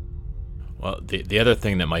 Well, the other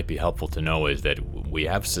thing that might be helpful to know is that we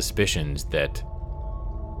have suspicions that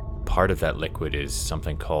part of that liquid is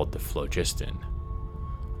something called the phlogiston.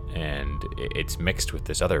 And it's mixed with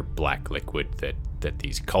this other black liquid that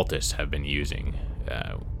these cultists have been using.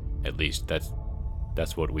 At least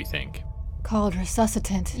that's what we think. Called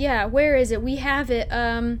resuscitant. Yeah, where is it? We have it.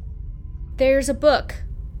 There's a book,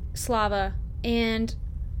 Slava, and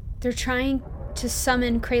they're trying to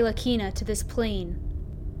summon Kralakina to this plane.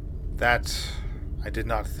 That I did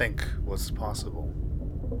not think was possible.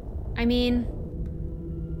 I mean,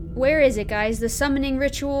 where is it, guys? The summoning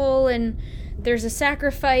ritual, and there's a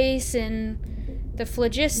sacrifice, and the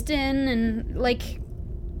phlogiston, and,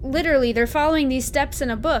 literally, they're following these steps in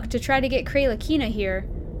a book to try to get Kralakina here.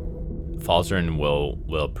 Falzarin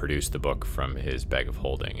will produce the book from his bag of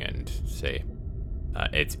holding and say,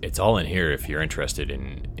 it's all in here if you're interested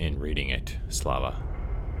in reading it, Slava.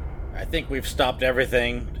 I think we've stopped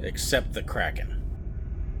everything except the Kraken.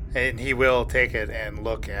 And he will take it and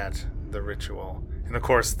look at the ritual. And of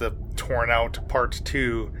course, the torn out part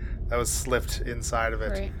 2 that was slipped inside of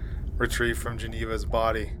it, Right. retrieved from Geneva's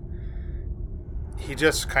body. He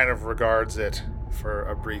just kind of regards it for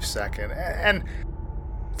a brief second. And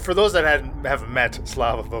for those that haven't met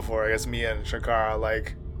Slava before, I guess Mia and Shakara,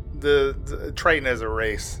 like, the Triton is a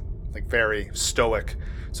race, like, very stoic.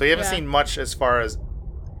 So you haven't seen much as far as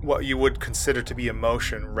what you would consider to be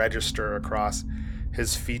emotion register across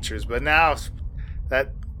his features. But now,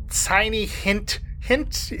 that tiny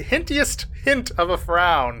hintiest hint of a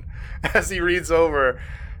frown as he reads over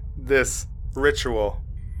this ritual,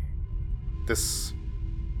 this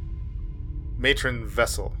matron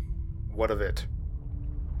vessel. What of it?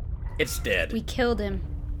 It's dead. We killed him.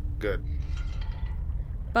 Good.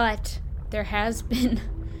 But there has been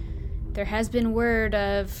word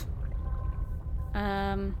of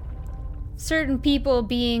certain people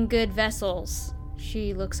being good vessels.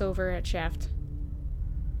 She looks over at Shaft.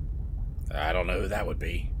 I don't know who that would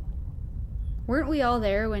be. Weren't we all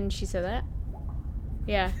there when she said that?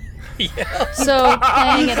 Yeah. Yeah. So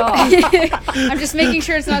Playing it off. I'm just making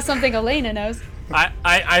sure it's not something Elena knows.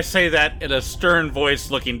 I say that in a stern voice,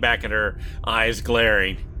 looking back at her, eyes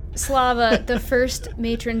glaring. Slava, the first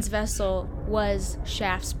matron's vessel, was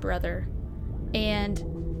Shaft's brother. And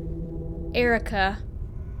Erica,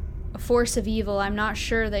 a force of evil I'm not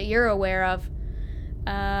sure that you're aware of,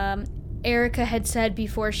 Erica had said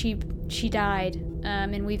before she died,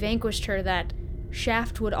 and we vanquished her, that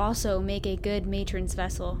Shaft would also make a good matron's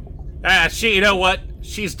vessel. You know what?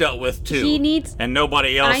 She's dealt with too. He needs... And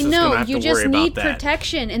nobody else I is going to know, have you to just worry about need that.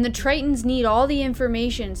 protection, and the Tritons need all the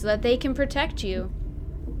information so that they can protect you.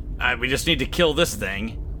 We just need to kill this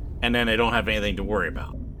thing, and then they don't have anything to worry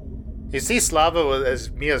about. You see Slava,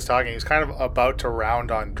 as Mia's talking, he's kind of about to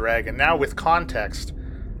round on Dreg, and now with context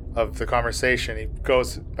of the conversation, he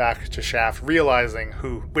goes back to Shaft, realizing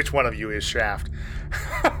which one of you is Shaft.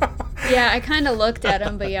 Yeah, I kind of looked at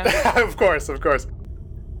him, but yeah. Of course.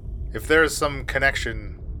 If there's some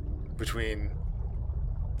connection between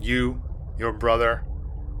you, your brother,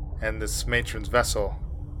 and this matron's vessel,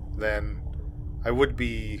 then I would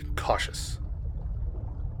be cautious.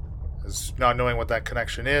 As not knowing what that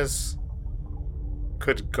connection is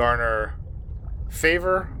could garner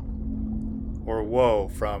favor or woe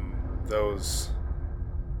from those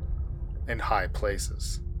in high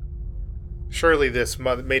places. Surely this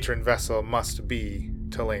matron vessel must be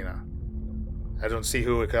Telena. I don't see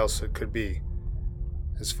who else it could be.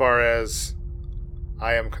 As far as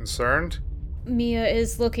I am concerned, Mia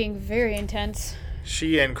is looking very intense.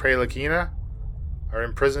 she and Kralakina are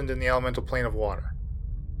imprisoned in the elemental plane of water.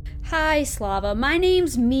 Hi, Slava. My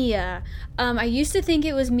name's Mia. I used to think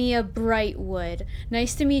it was Mia Brightwood.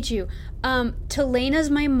 Nice to meet you. Telena's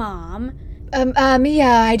my mom. Mia,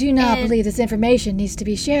 I do not And- believe this information needs to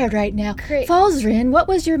be shared right now. Great. Falzarin, what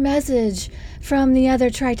was your message from the other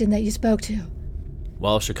Triton that you spoke to?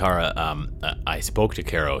 Well, Shakara, I spoke to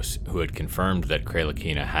Karos, who had confirmed that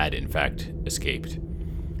Kralakina had in fact escaped,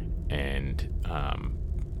 and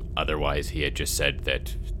otherwise he had just said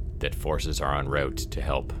that forces are en route to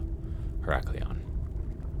help Heraklion.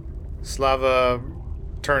 Slava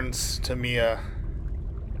turns to Mia.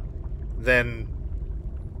 Then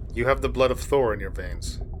you have the blood of Thor in your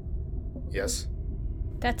veins. Yes?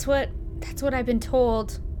 That's what I've been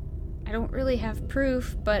told. I don't really have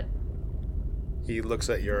proof, but He looks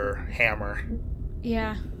at your hammer.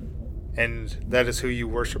 yeah. And that is who you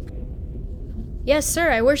worship. Yes,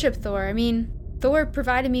 sir, I worship Thor. I mean, Thor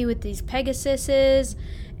provided me with these Pegasuses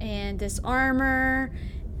and this armor,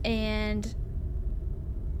 and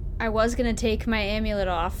I was gonna take my amulet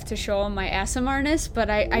off to show him my Asamarness, but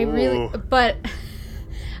I really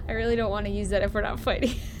don't want to use that if we're not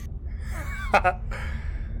fighting.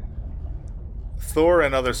 Thor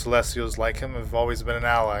and other Celestials like him have always been an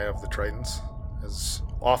ally of the Tritons, as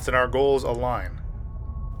often our goals align.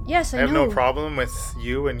 Yes, I I have know. no problem with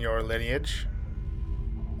you and your lineage.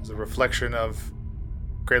 As a reflection of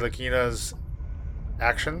Kralakina's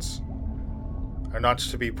actions are not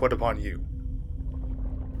to be put upon you.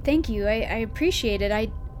 Thank you. I appreciate it.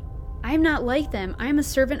 I'm not like them. I'm a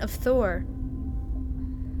servant of Thor.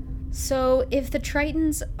 So if the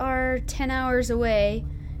Tritons are 10 hours away,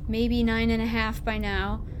 maybe 9.5 by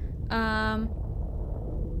now,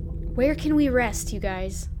 where can we rest, you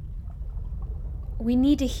guys? We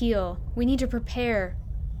need to heal. We need to prepare.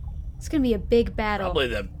 It's gonna be a big battle.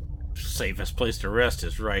 safest place to rest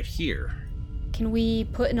is right here. Can we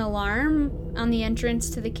put an alarm on the entrance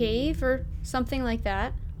to the cave or something like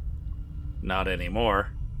that? Not anymore.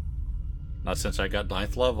 Not since I got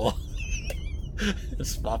 9th level.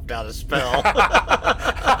 It's swapped out a spell.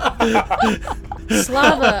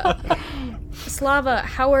 Slava,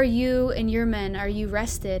 how are you and your men? Are you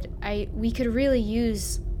rested? We could really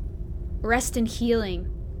use rest and healing.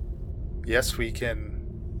 Yes, we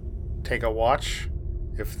can take a watch.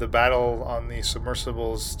 If the battle on the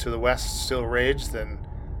submersibles to the west still rage, then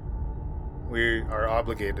we are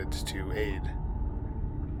obligated to aid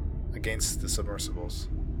against the submersibles.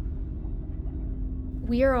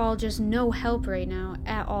 We are all just no help right now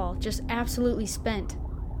at all. Just absolutely spent.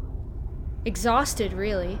 Exhausted,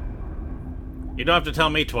 really. You don't have to tell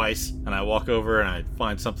me twice. And I walk over and I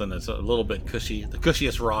find something that's a little bit cushy. The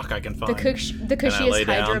cushiest rock I can find. The cushiest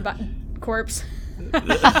Hydra corpse.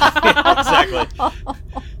 Yeah, exactly.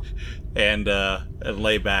 And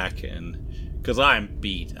lay back, and because I'm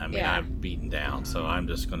beat. I mean, I'm beaten down. So I'm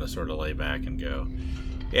just going to sort of lay back and go,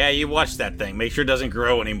 yeah, you watch that thing. Make sure it doesn't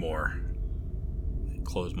grow anymore.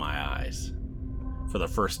 Close my eyes for the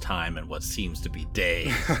first time in what seems to be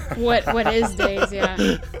days. What is days?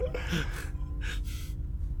 Yeah.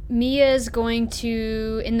 Mia is going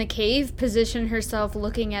to, in the cave, position herself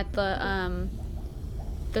looking at the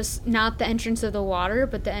not the entrance of the water,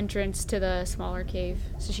 but the entrance to the smaller cave,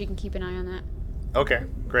 so she can keep an eye on that. Okay,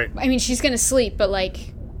 great. I mean, she's gonna sleep, but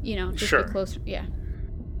just Sure. be close. Yeah.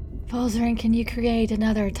 Falzarin, can you create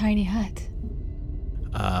another tiny hut?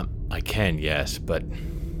 I can, yes, but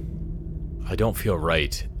I don't feel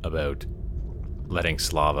right about letting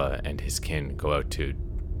Slava and his kin go out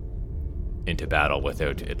into battle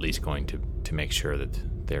without at least going to make sure that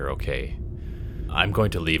they're okay. I'm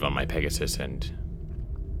going to leave on my Pegasus and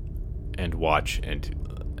watch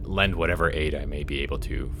and lend whatever aid I may be able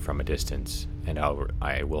to from a distance, and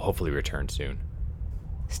I will hopefully return soon.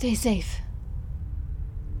 Stay safe.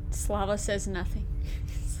 Slava says nothing.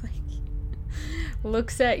 It's like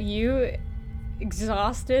looks at you,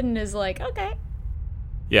 exhausted, and is like, okay.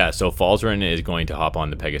 Yeah, so Falzarin is going to hop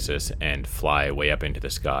on the Pegasus and fly way up into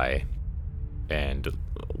the sky and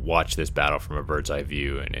watch this battle from a bird's eye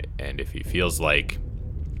view, and if he feels like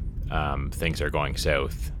things are going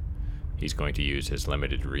south, he's going to use his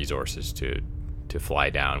limited resources to fly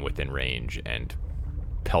down within range and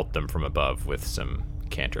pelt them from above with some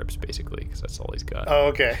cantrips, basically, because that's all he's got. Oh,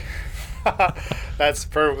 okay. That's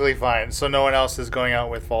perfectly fine. So no one else is going out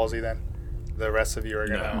with Falsey then? The rest of you are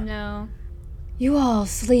going to... No. You all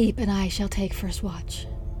sleep, and I shall take first watch.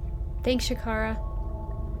 Thanks, Shakara.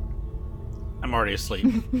 I'm already asleep.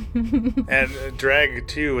 And Dreg,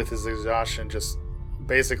 too, with his exhaustion, just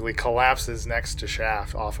basically collapses next to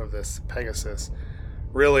Shaft off of this Pegasus,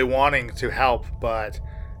 really wanting to help, but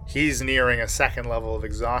he's nearing a second level of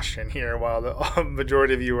exhaustion here, while the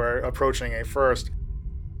majority of you are approaching a first.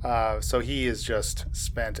 So he is just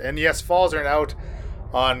spent. And yes, Falzarin, out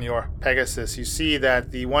on your Pegasus, you see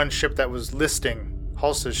that the one ship that was listing,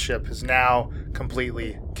 Hulsa's ship, is now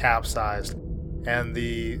completely capsized. And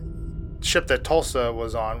the ship that Tulsa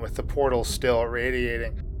was on, with the portal still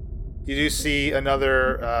radiating, you do see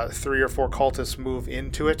another 3 or 4 cultists move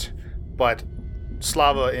into it, but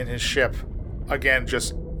Slava in his ship, again,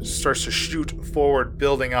 just starts to shoot forward,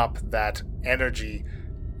 building up that energy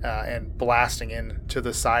and blasting into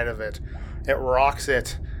the side of it. It rocks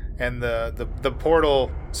it, and the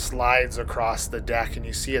portal slides across the deck, and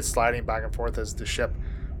you see it sliding back and forth as the ship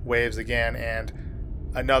waves again, and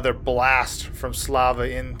another blast from Slava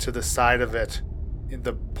into the side of it.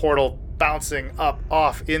 The portal bouncing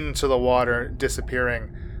off into the water,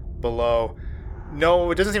 disappearing below.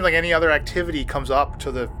 No, it doesn't seem like any other activity comes up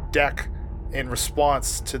to the deck in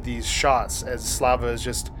response to these shots, as Slava is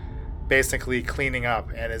just basically cleaning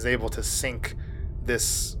up and is able to sink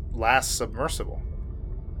this last submersible.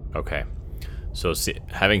 Okay. So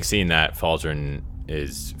having seen that, Falzarin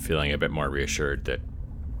is feeling a bit more reassured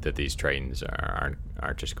that these Tritons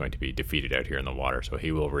aren't just going to be defeated out here in the water, so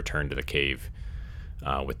he will return to the cave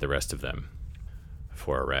with the rest of them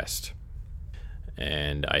for a rest.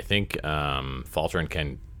 And I think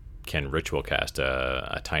Falzarin can ritual cast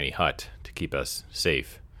a tiny hut to keep us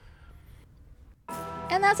safe.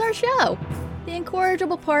 And that's our show. The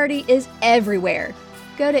Incorrigible Party is everywhere.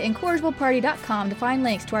 Go to incorrigibleparty.com to find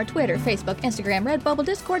links to our Twitter, Facebook, Instagram, Redbubble,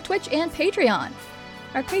 Discord, Twitch, and Patreon.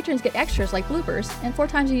 Our patrons get extras like bloopers, and 4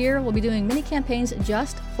 times a year we'll be doing mini campaigns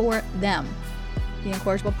just for them. The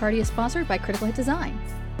Incorrigible Party is sponsored by Critical Hit Design.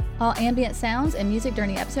 All ambient sounds and music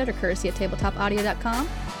during the episode are courtesy of tabletopaudio.com,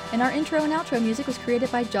 and our intro and outro music was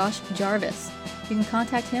created by Josh Jarvis. You can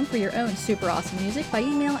contact him for your own super awesome music by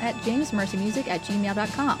email at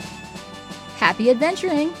jamesmercymusic@gmail.com. Happy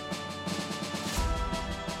adventuring!